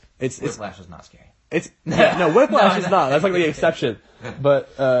movies. It's Whiplash is not scary. no, Whiplash No, is no. not. That's like the exception. But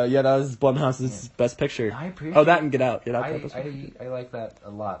yeah, that was Blumhouse's best picture. I appreciate. Oh, that and Get Out. Get Out. I like that a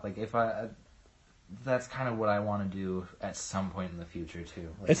lot. Like if that's kind of what I want to do at some point in the future too.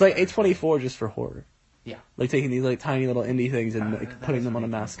 It's like A24 just for horror. Yeah. Like taking these like tiny little indie things and like, That putting is them on what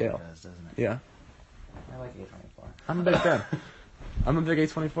a mass A24 scale. does, doesn't it? Yeah. I like A24. I'm a big fan. I'm a big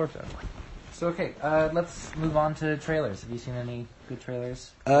A24 fan. So okay, let's move on to trailers. Have you seen any good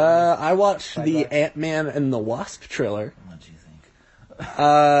trailers? I watched the Sidelights? Ant-Man and the Wasp trailer. What do you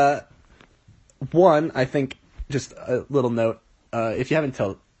think? One, I think, just a little note. If you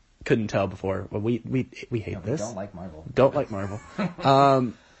couldn't tell before, well, we hate We this. don't like Marvel. Don't like Marvel.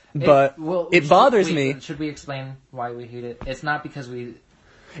 But it bothers me. Should we explain why we hate it? It's not because we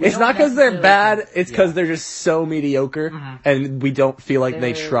It's don't not because they're necessarily bad. think- It's because yeah. they're just so mediocre, and we don't feel like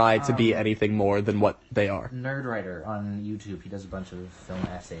they They're, try to be anything more than what they are. Nerdwriter on YouTube. He does a bunch of film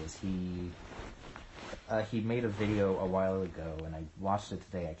essays. He made a video a while ago, and I watched it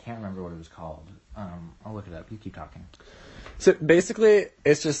today. I can't remember what it was called. I'll look it up. You keep talking. So basically,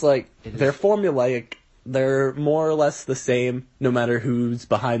 it's just like It is- they're formulaic they're more or less the same, no matter who's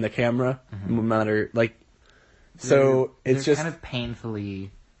behind the camera, no matter, like, so They're it's just, kind of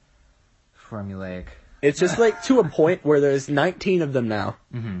painfully formulaic. it's just like to a point where there's 19 of them now.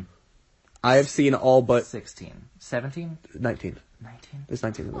 Mm-hmm. I have seen all but 16. 17? 19. 19? There's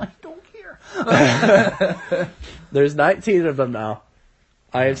 19 of them. I don't care. There's 19 of them now.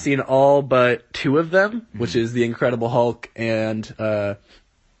 I have seen all but 2 of them, which is The Incredible Hulk and the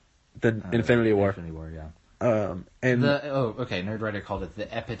Infinity War. Infinity War, yeah. And okay, Nerdwriter called it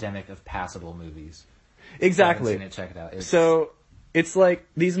the epidemic of passable movies. exactly. If you haven't seen it, check it out. So it's like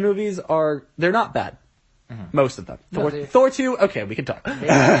these movies they're not bad. Most of them. No, Thor 2, okay, we can talk.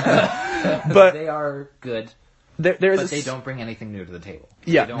 But they are good, There's but they don't bring anything new to the table.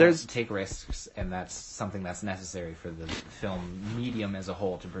 Yeah, they don't take risks, and that's something that's necessary for the film medium as a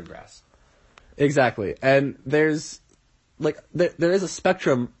whole to progress. Exactly. And there's like there is a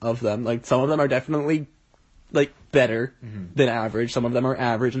spectrum of them. Like some of them are definitely like better than average, some of them are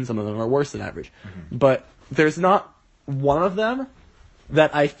average, and some of them are worse than average. But there's not one of them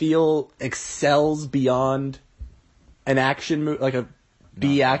that I feel excels beyond an action movie, like a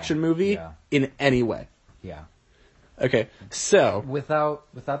B action movie in any way. Yeah. Okay, so Without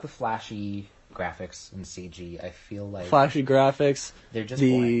the flashy graphics and CG, I feel like flashy graphics, they're just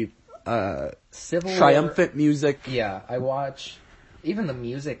the Civil triumphant music. Yeah, I watch even the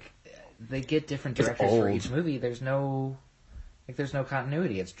music. They get different directors for each movie. There's no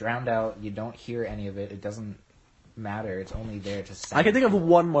continuity. It's drowned out. You don't hear any of it. It doesn't matter. It's only there to sound. I can think of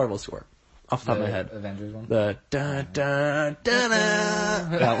one Marvel score off the top of my head. Avengers one. The da da da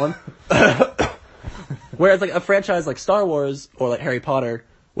da. That one. Whereas like a franchise like Star Wars or like Harry Potter,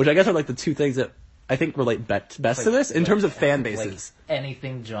 which I guess are like the 2 things that I think relate best to this in terms of fan bases. Like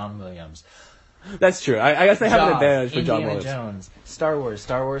anything John Williams. That's true. I guess they have an Jaws, advantage for Indiana John Williams. Jones, Star Wars,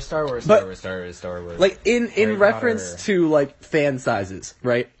 Star Wars, Star Wars, But- Star Wars, Star Wars, Star Wars. Like in Harry reference Potter. to like fan sizes,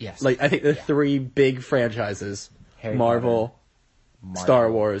 right? Yes. Like I think the 3 big franchises: Harry Marvel, Marvel,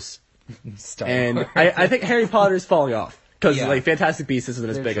 Star Wars, Star and Wars. I think Harry Potter's falling off because Yeah. like Fantastic Beasts isn't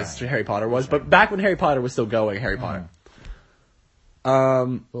as They're big as trying. Harry Potter was. But back when Harry Potter was still going, Harry Potter.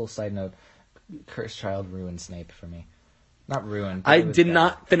 Little side note: Cursed Child ruined Snape for me. Not ruined. But I it was did bad.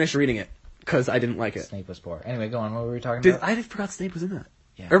 not finish reading it because I didn't like it. Snape was poor. Anyway, go on. What were we talking about? I forgot Snape was in that.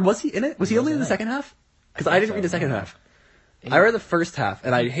 Yeah. Or was he in it? Was he He only was in the in second half? Because I I think didn't read the so. second Yeah. half. I read the first half,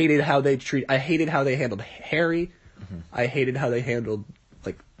 and I hated how they handled Harry. I hated how they handled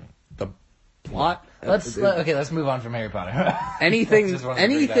like the plot. Let's move on from Harry Potter. Anything Just wanted to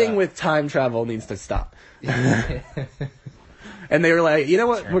bring that up. with time travel needs to stop. And they were like, you know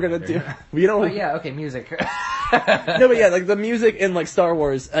what we're gonna do? You know, But yeah, okay, music. no, but yeah, like the music in like Star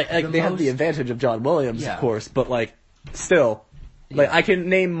Wars, they have the most- advantage of John Williams, Yeah. of course, but like still, like I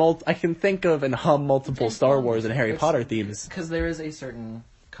can I can think of and hum multiple Star Wars and Harry Potter themes. Because there is a certain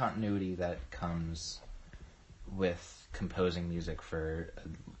continuity that comes with composing music for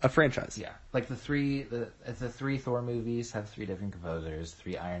A franchise. yeah, like the three Thor movies have 3 different composers,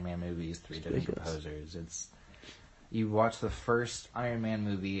 3 Iron Man movies, 3 different ridiculous. composers. It's you watch the first Iron Man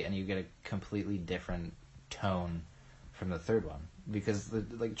movie and you get a completely different tone from the third one because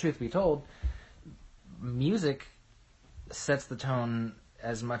truth be told, music sets the tone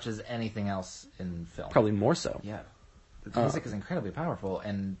as much as anything else in film. Probably more so. Yeah. The music is incredibly powerful,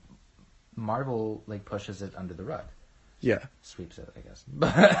 and Marvel pushes it under the rug. Yeah. Sweeps it, I guess.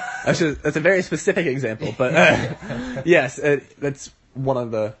 That's a very specific example, but yes, that's one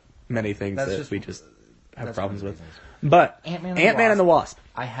of the many things That's that just- we just have that's problems one with. of the reasons. But Ant-Man Ant-Man and the Wasp.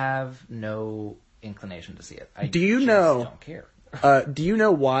 I have no inclination to see it. I Do you just know- don't care. Do you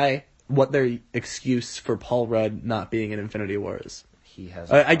know what their excuse for Paul Rudd not being in Infinity War is? He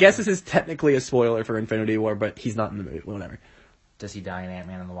has. I guess this is technically a spoiler for Infinity War, but he's not in the movie. Whatever. Does he die in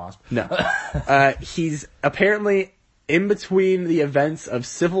Ant-Man and the Wasp? No. He's apparently in between the events of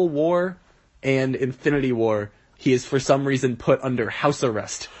Civil War and Infinity War. He is for some reason put under house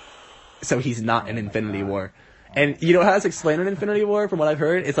arrest, so he's not in Infinity War. And you know how it's explained in Infinity War, from what I've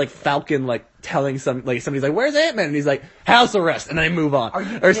heard? It's like Falcon, telling somebody's like, "Where's Ant-Man?" And he's like, "House arrest," and then they move on. Are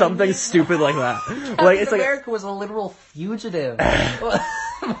you Or kidding something me? stupid like that. Captain America was a literal fugitive.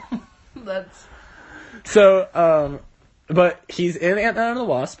 That's So, but he's in Ant-Man and the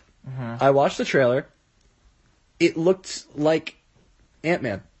Wasp. Mm-hmm. I watched the trailer. It looked like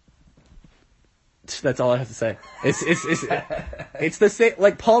Ant-Man. That's all I have to say. It's the same,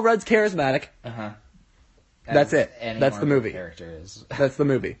 Paul Rudd's charismatic. That's it. Any That's the Marvel movie. Character is. That's the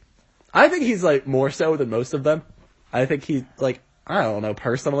movie. I think he's more so than most of them. I think he's I don't know,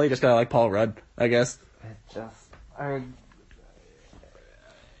 personally, just kinda like Paul Rudd, I guess.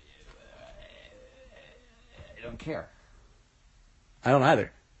 don't care. I don't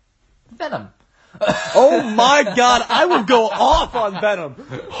either. Venom. Oh my god, I would go off on Venom.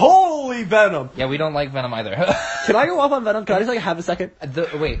 Holy Venom. Yeah, we don't like Venom either. Can I go off on Venom? Can I just have a second?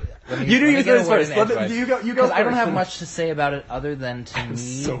 Wait. Let me, You do let me your get a things word first. in Let me- edgewise. you go Because I don't first. have much to say about it other than to me.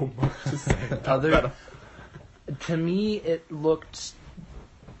 So much to say about Venom. To me, it looked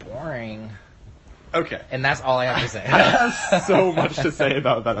boring. Okay. And that's all I have to say. I have so much to say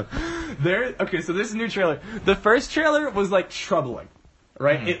about Venom. So this new trailer. The first trailer was like troubling,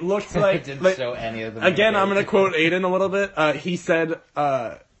 right? It looked like it didn't show any of them. Again, I'm gonna quote Aiden a little bit. He said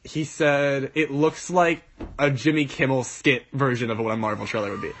it looks like a Jimmy Kimmel skit version of what a Marvel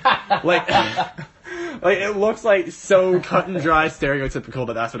trailer would be. like it looks like so cut and dry, stereotypical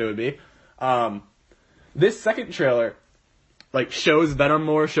that that's what it would be. This second trailer like shows Venom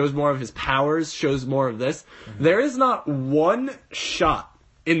more, shows more of his powers, shows more of this. Mm-hmm. There is not one shot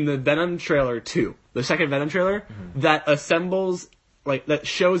in the Venom trailer 2, the second Venom trailer, that assembles, like, that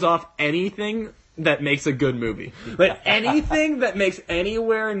shows off anything that makes a good movie. Like, anything that makes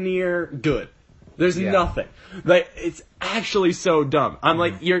anywhere near good. There's nothing. Like, it's actually so dumb. I'm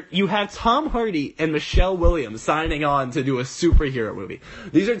like, you have Tom Hardy and Michelle Williams signing on to do a superhero movie.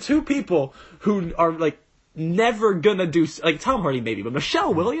 These are two people who are, like, never gonna do, like, Tom Hardy maybe, but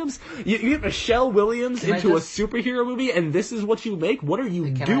Michelle Williams? You get Michelle Williams into a superhero movie and this is what you make? What are you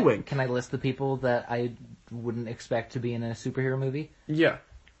doing? Can I list the people that I wouldn't expect to be in a superhero movie? Yeah.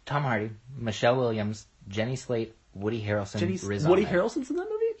 Tom Hardy, Michelle Williams, Jenny Slate, Woody Harrelson, Riz Woody Ahmed. Harrelson's in that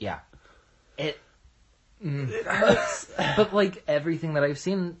movie? Yeah. It hurts. But, like, everything that I've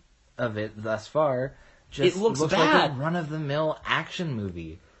seen of it thus far just It looks like bad. a run-of-the-mill action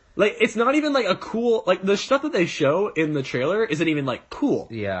movie. Like, it's not even, like, a cool... Like, the stuff that they show in the trailer isn't even, like, cool.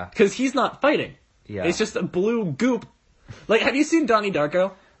 Yeah. Because he's not fighting. Yeah. It's just a blue goop. Like, have you seen Donnie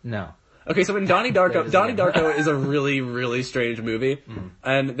Darko? No. Okay, so in Donnie Darko is a really, really strange movie.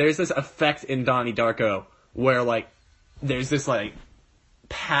 And there's this effect in Donnie Darko where, like, there's this, like,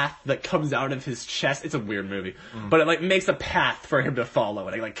 path that comes out of his chest. It's a weird movie. But it, like, makes a path for him to follow,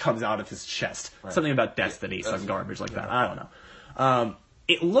 and it, like, comes out of his chest. Right. Something about destiny, some garbage like that. I don't know.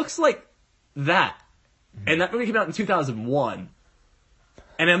 It looks like that. And that movie came out in 2001.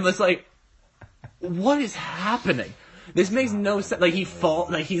 And I'm just like, what is happening? This makes no sense. Like,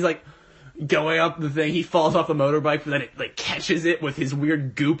 he's like, going up the thing, he falls off the motorbike, but then it, like, catches it with his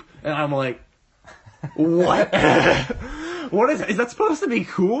weird goop, and I'm like, what? What is that supposed to be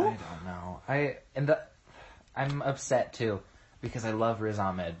cool? I don't know. I'm upset, too, because I love Riz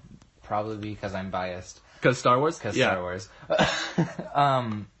Ahmed. Probably because I'm biased. Because Star Wars? Star Wars.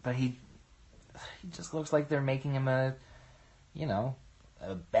 But he just looks like they're making him a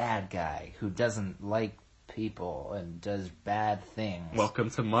bad guy who doesn't like people and does bad things.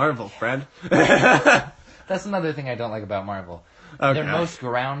 Welcome to Marvel, friend. That's another thing I don't like about Marvel. Okay. Their most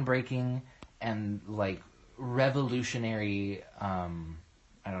groundbreaking and, like, revolutionary, I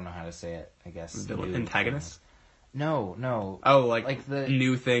don't know how to say it, I guess. Antagonists? No. Oh, like the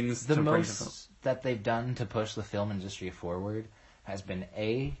new things. The most that they've done to push the film industry forward has been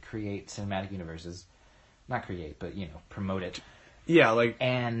A, create cinematic universes. Not create, but, promote it. Yeah, like...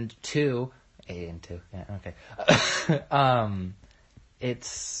 And two... A and two. Yeah, okay.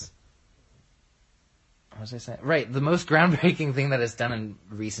 It's... What was I saying? Right, the most groundbreaking thing that it's done in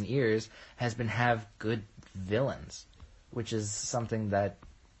recent years has been have good villains, which is something that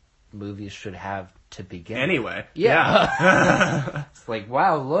movies should have to begin with. Anyway. Yeah. It's like,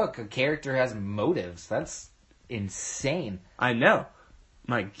 wow, look, a character has motives. That's insane. I know.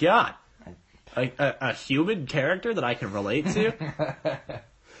 My God. Like, a human character that I can relate to?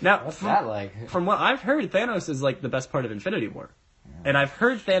 Now, what's that like? From what I've heard, Thanos is, like, the best part of Infinity War. Yeah. And I've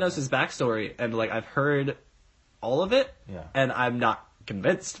heard Thanos' backstory, and, like, I've heard all of it, and I'm not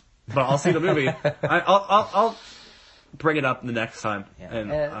convinced. But I'll see the movie. I'll bring it up the next time,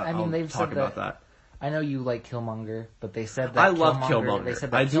 and they've talk said about that. I know you like Killmonger, but they said that I love Killmonger. They said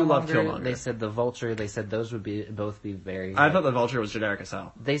that I do love Killmonger. They said the Vulture. They said those would both be very... I thought the Vulture was generic as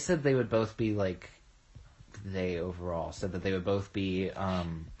hell. They said they would both be, like... They overall said that they would both be,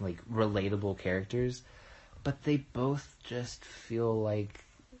 like, relatable characters, but they both just feel like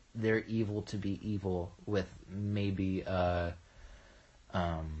they're evil to be evil with maybe, a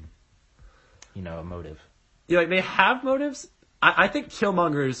motive. Yeah, like, they have motives. I think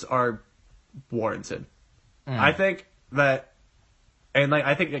Killmongers are warranted. I think that And, like,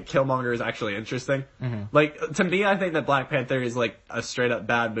 I think that Killmonger is actually interesting. Like, to me, I think that Black Panther is, like, a straight-up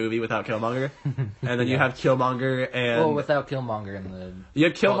bad movie without Killmonger. And then you have Killmonger and... Well, without Killmonger and the You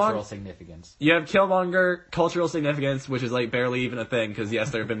have cultural significance. You have Killmonger, cultural significance, which is, like, barely even a thing, because,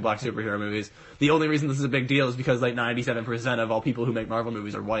 yes, there have been black superhero movies. The only reason this is a big deal is because, like, 97% of all people who make Marvel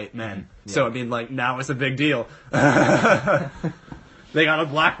movies are white men. Yeah. So, I mean, like, now it's a big deal. They got a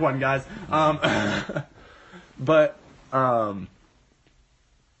black one, guys.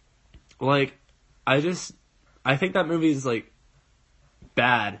 Like, I think that movie is, like,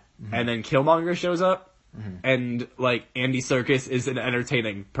 bad, and then Killmonger shows up, and, like, Andy Serkis is an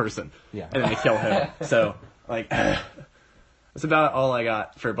entertaining person. Yeah. And then they kill him. So, like, that's about all I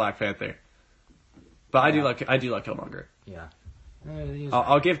got for Black Panther. But I do like Killmonger. Yeah.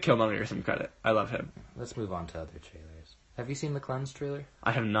 I'll give Killmonger some credit. I love him. Let's move on to other trailers. Have you seen the Cleanse trailer?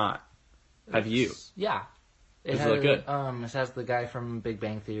 I have not. Have you? Yeah. Does it look good? It has the guy from Big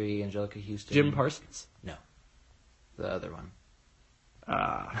Bang Theory, Angelica Houston. Jim Parsons? No. The other one.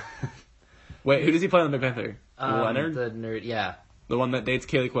 Wait, who does he play on the Big Bang Theory? Leonard? The nerd, yeah. The one that dates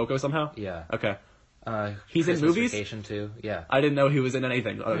Kaylee Cuoco somehow? Yeah. Okay. He's in Christmas movies? Vacation too, yeah. I didn't know he was in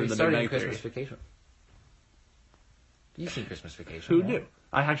anything other He than the Big started Bang in Theory. Christmas Vacation. You've seen Christmas Vacation, Who right? knew?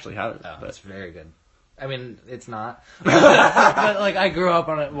 I actually haven't. Oh, but it's very good. I mean, it's not. But, like, I grew up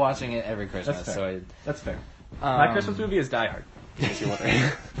on it, watching it every Christmas, That's so fair. I... That's fair. My Christmas movie is Die Hard. In case you're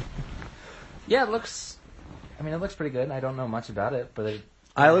wondering. Yeah, it looks pretty good. I don't know much about it, but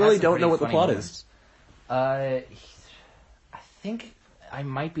I literally has some don't know pretty what the funny plot moments. is. I think I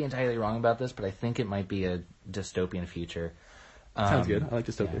might be entirely wrong about this, but I think it might be a dystopian future. Sounds good. I like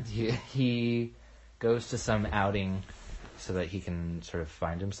dystopians. Yeah, he goes to some outing so that he can sort of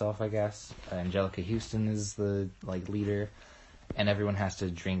find himself, I guess. Angelica Houston is the leader, and everyone has to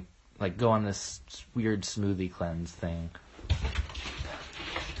drink, go on this weird smoothie cleanse thing.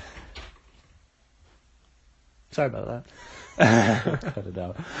 Sorry about that. Cut it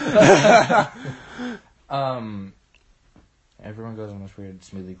out. Everyone goes on this weird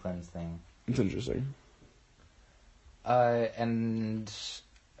smoothie cleanse thing. It's interesting. And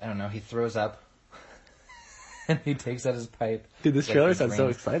I don't know, he throws up and he takes out his pipe. Dude, this trailer sounds so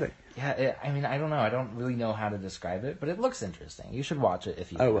exciting. Yeah, I mean, I don't know. I don't really know how to describe it, but it looks interesting. You should watch it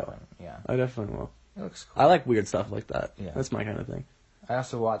if you haven't. Will. Yeah. I definitely will. It looks cool. I like weird stuff like that. Yeah. That's my kind of thing. I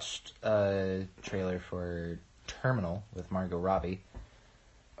also watched a trailer for Terminal with Margot Robbie.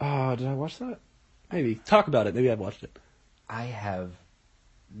 Oh, did I watch that? Maybe. Talk about it. Maybe I've watched it. I have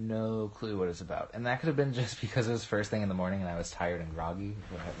no clue what it's about. And that could have been just because it was first thing in the morning and I was tired and groggy.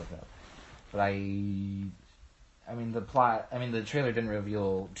 But I mean, the trailer didn't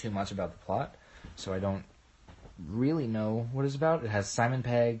reveal too much about the plot, so I don't really know what it's about. It has Simon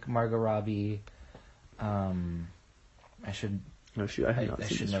Pegg, Margot Robbie. I should know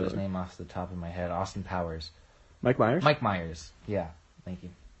his name off the top of my head. Austin Powers. Mike Myers? Mike Myers. Yeah. Thank you.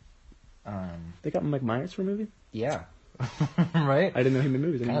 They got Mike Myers for a movie? Yeah. Right? I didn't know he made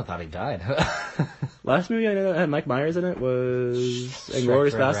movies I kind anymore. of thought he died. Last movie I know that had Mike Myers in it was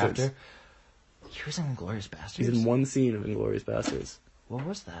Inglourious Basterds. He was in Inglourious Basterds? He's in one scene of Inglourious Basterds. What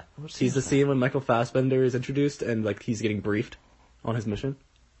was that? He's the scene when Michael Fassbender is introduced and he's getting briefed on his mission.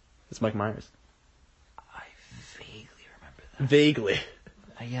 It's Mike Myers. I vaguely remember that. Vaguely.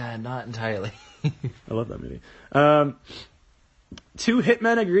 Yeah, not entirely. I love that movie. Two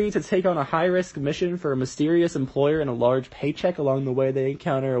hitmen agree to take on a high-risk mission for a mysterious employer and a large paycheck. Along the way, they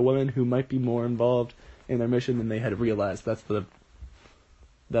encounter a woman who might be more involved in their mission than they had realized. That's the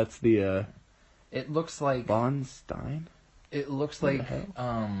It looks like... Von Stein? It looks like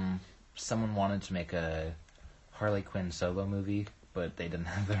someone wanted to make a Harley Quinn solo movie, but they didn't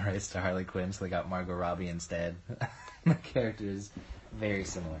have the rights to Harley Quinn, so they got Margot Robbie instead. The character is very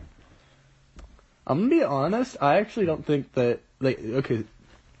similar. I'm gonna be honest, I actually don't think that,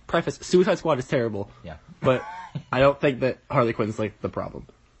 preface, Suicide Squad is terrible. Yeah. But I don't think that Harley Quinn's, the problem.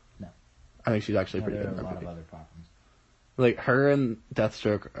 No. I think she's actually pretty There good are in a that lot movie. of other problems. Her and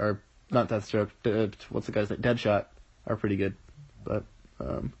Deathstroke are, not Deathstroke, what's the guy's name? Deadshot are pretty good. But,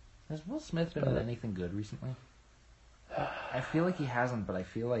 Has Will Smith been in anything good recently? I feel like he hasn't, but I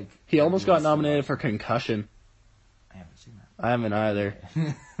feel like... he almost got nominated for Concussion. I haven't seen that. I haven't either.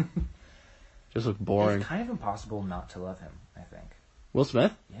 Just looked boring. It's kind of impossible not to love him, I think. Will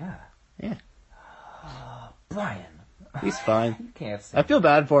Smith? Yeah. Yeah. Brian. He's fine. You can't say I feel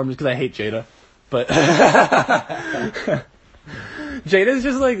bad for him just because I hate Jada. But Jada's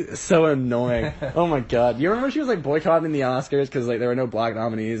just so annoying. Oh my god. You remember she was boycotting the Oscars because there were no black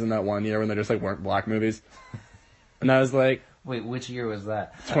nominees in that one year when there just weren't black movies? And I was like... Wait, which year was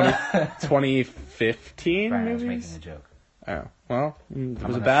that? 2015 Brian, I was movies? making a joke. Oh, well, it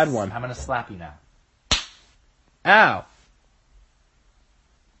was a bad one. I'm gonna slap you now. Ow!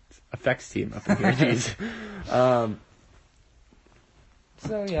 Effects team up in here, jeez.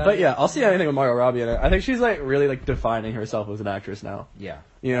 So yeah. But yeah, I'll see anything with Margot Robbie in it. I think she's like really like defining herself as an actress now. Yeah.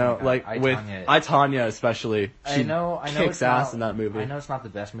 You know, Oh like with I, Tonya especially. She I know kicks it's ass not, in that movie. I know it's not the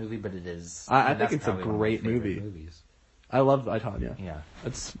best movie, but it is. I think that's it's a probably one of my great favorite movie. Movies. I love I, Tonya. Yeah.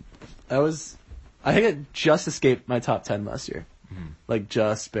 I think it just escaped my top 10 last year. Mm-hmm. Like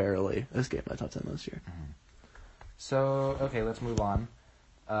just barely escaped my top 10 last year. Mm-hmm. So okay, let's move on.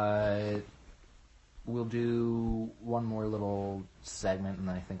 We'll do one more little segment, and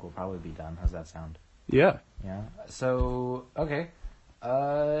then I think we'll probably be done. How's that sound? Yeah. Yeah. So okay.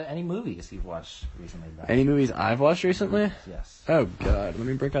 Any movies you've watched recently? Brian? Any movies I've watched recently? Yes. Oh god, let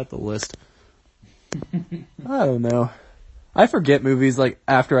me break out the list. I don't know. I forget movies like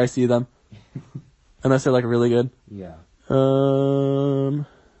after I see them. Unless they're like really good. Yeah. Well,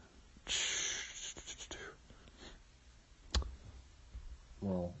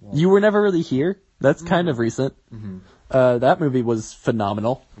 You Were Never Really Here? That's kind of recent. Mm-hmm. That movie was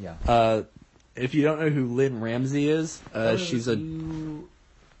phenomenal. Yeah. If you don't know who Lynn Ramsey is, she's a... is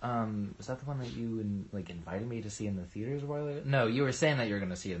that the one that you invited me to see in the theaters a while ago? No, you were saying that you were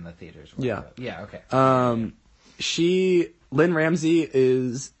going to see it in the theaters. A while ago. Yeah, okay. Lynn Ramsey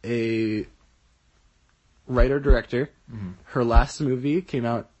is a writer-director. Mm-hmm. Her last movie came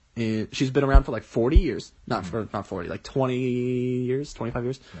out she's been around for like 40 years. Not 40, like 20 years, 25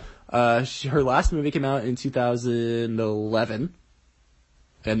 years. Yeah. Her last movie came out in 2011.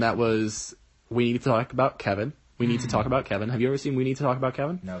 And that was We Need to Talk About Kevin. We Need to Talk About Kevin. Have you ever seen We Need to Talk About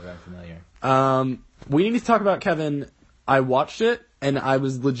Kevin? No, but I'm familiar. We Need to Talk About Kevin. I watched it and I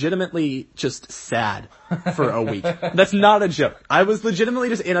was legitimately just sad for a week. That's not a joke. I was legitimately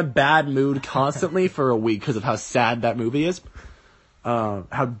just in a bad mood constantly for a week because of how sad that movie is.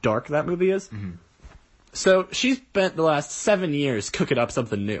 How dark that movie is. Mm-hmm. So she spent the last 7 years cooking up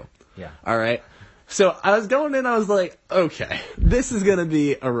something new. Yeah. Alright? So I was going in, I was like, okay, this is gonna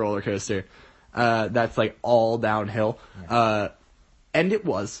be a roller coaster. That's like all downhill. Yeah. And it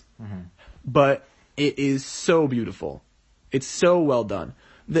was. Mm-hmm. But it is so beautiful. It's so well done.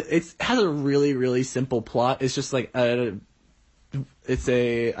 It has a really, really simple plot. It's just like I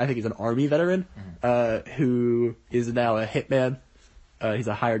think he's an army veteran, who is now a hitman. He's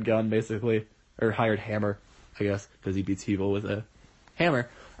a hired gun, basically. Or hired hammer, I guess, because he beats people with a hammer.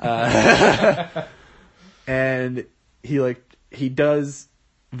 And he does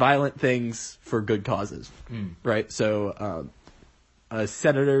violent things for good causes. Right? So, a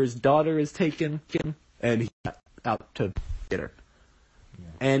senator's daughter is taken, and he's out to get her. Yeah.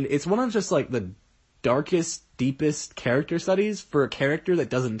 And it's one of just like the darkest, deepest character studies for a character that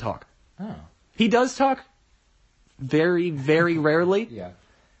doesn't talk. Oh. He does talk very, very rarely. Yeah.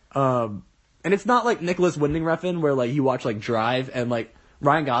 And it's not like Nicholas Winding Refn where like you watch like Drive and like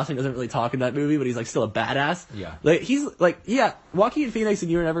Ryan Gosling doesn't really talk in that movie, but he's like still a badass. Yeah. Like he's like, yeah, Joaquin Phoenix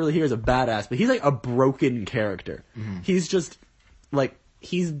and You Were Never Really Here is a badass, but he's like a broken character. Mm-hmm. He's just like,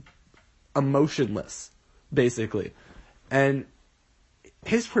 he's emotionless, basically. And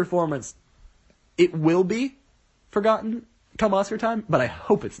his performance, it will be forgotten come Oscar time, but I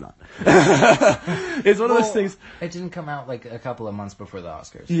hope it's not. It's one of those things. It didn't come out like a couple of months before the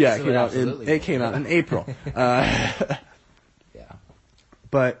Oscars. Yeah, so it came out in April. Yeah.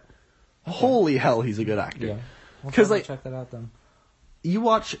 But holy hell, he's a good actor. Yeah. Because like, check that out then. You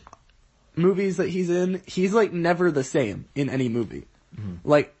watch movies that he's in, he's like never the same in any movie. Mm-hmm.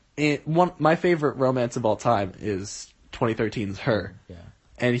 Like my favorite romance of all time is 2013's Her. Yeah.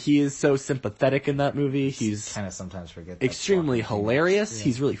 And he is so sympathetic in that movie. He's kind of sometimes forget. Extremely hilarious. Yeah.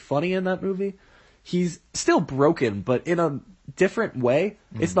 He's really funny in that movie. He's still broken, but in a different way.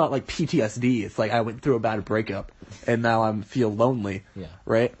 Mm-hmm. It's not like PTSD. It's like I went through a bad breakup and now I feel lonely. Yeah.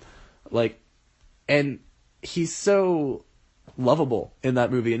 Right? Like, and he's so lovable in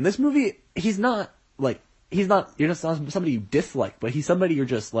that movie. In this movie, you're not somebody you dislike, but he's somebody you're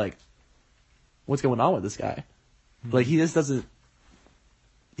just like, what's going on with this guy? Mm-hmm. Like, he just doesn't,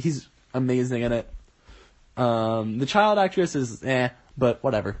 he's amazing in it. The child actress is but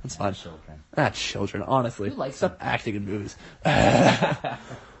whatever, it's fine. Children, honestly. Who likes Stop acting in movies.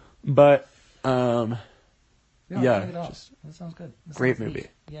 But, that just sounds good. Great movie.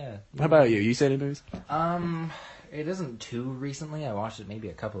 Yeah. How about you? You see any movies? It isn't too recently. I watched it maybe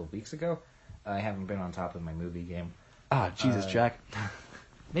a couple of weeks ago. I haven't been on top of my movie game. Jesus, Jack.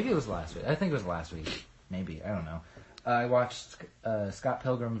 Maybe it was last week. I think it was last week. Maybe. I don't know. I watched Scott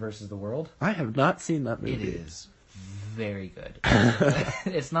Pilgrim vs. the World. I have not seen that movie. It is very good.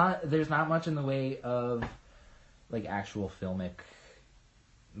 There's not much in the way of like actual filmic,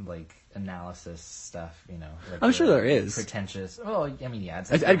 like analysis stuff, you know. Like I'm sure there is. Pretentious. Oh, I mean, yeah,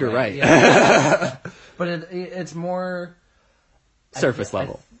 It's Edgar Wright. Yeah. But it's more Surface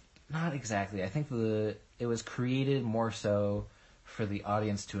level. Not exactly. I think it was created more so for the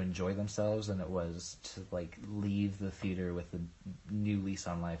audience to enjoy themselves than it was to like leave the theater with a new lease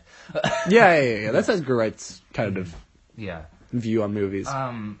on life. Yeah. That's Edgar Wright's kind of Yeah. view on movies.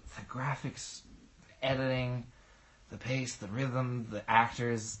 The graphics, the editing, the pace, the rhythm, the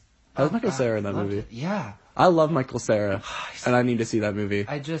actors. I was Michael Cera in that movie. It. Yeah. I love Michael Cera, and I need to see that movie.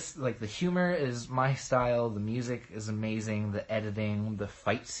 I just, like, the humor is my style, the music is amazing, the editing, the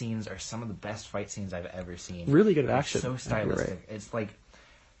fight scenes are some of the best fight scenes I've ever seen. Really good They're action. So stylistic. Right. It's like,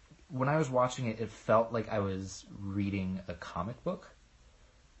 when I was watching it, it felt like I was reading a comic book,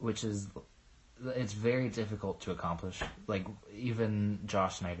 which is, it's very difficult to accomplish. Like, even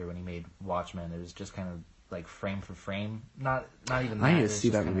Josh Snyder, when he made Watchmen, it was just kind of like frame for frame. Not even that. I need to see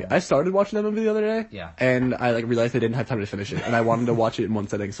that movie. I started watching that movie the other day. Yeah. And I like realized I didn't have time to finish it, and I wanted to watch it in one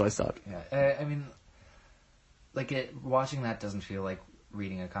sitting, so I stopped. Yeah. I mean, like watching that doesn't feel like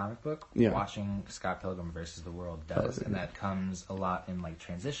reading a comic book. Yeah. Watching Scott Pilgrim versus the World does, and that comes a lot in like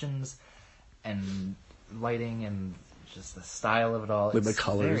transitions and lighting and just the style of it all. With the It's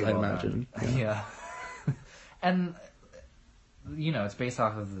colors, very I well imagine. done. Yeah. And you know, it's based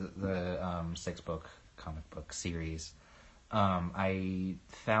off of the 6-book comic book series. I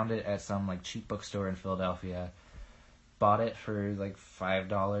found it at some like cheap bookstore in Philadelphia, bought it for like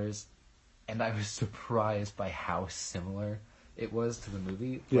 $5, and I was surprised by how similar it was to the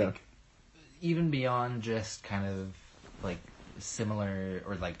movie. Yeah. Like, even beyond just kind of like similar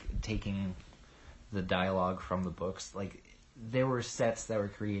or like taking the dialogue from the books, like there were sets that were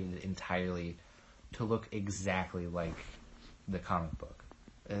created entirely to look exactly like the comic book.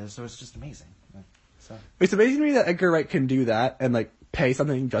 So it's just amazing. So. It's amazing to me that Edgar Wright can do that and like pay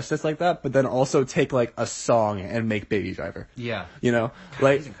something justice like that, but then also take like a song and make Baby Driver. Yeah. You know? God,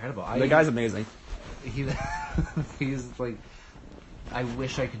 Like, he's incredible. The guy's amazing. He's like, I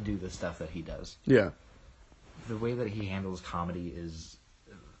wish I could do the stuff that he does. Yeah. The way that he handles comedy is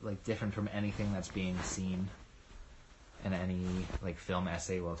like different from anything that's being seen, and any like film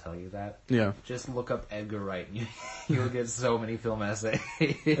essay will tell you that. Yeah. Just look up Edgar Wright and you'll get so many film essays.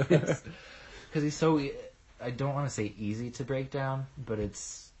 Because he's so, I don't want to say easy to break down, but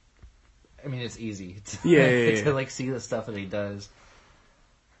it's easy to, to like see the stuff that he does.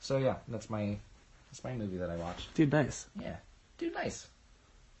 So yeah, that's my movie that I watched. Dude, nice. Yeah. Dude nice.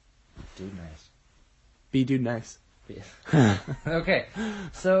 Dude nice. Be dude nice. Okay,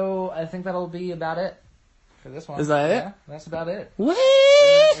 so I think that'll be about it for this one. Is that it? Yeah, that's about it. Woo!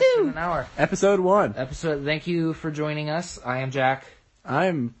 It's been an hour. Episode 1. Thank you for joining us. I am Jack.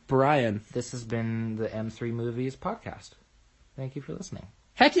 I'm Brian. This has been the M3 Movies podcast. Thank you for listening.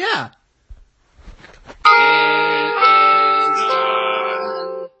 Heck yeah!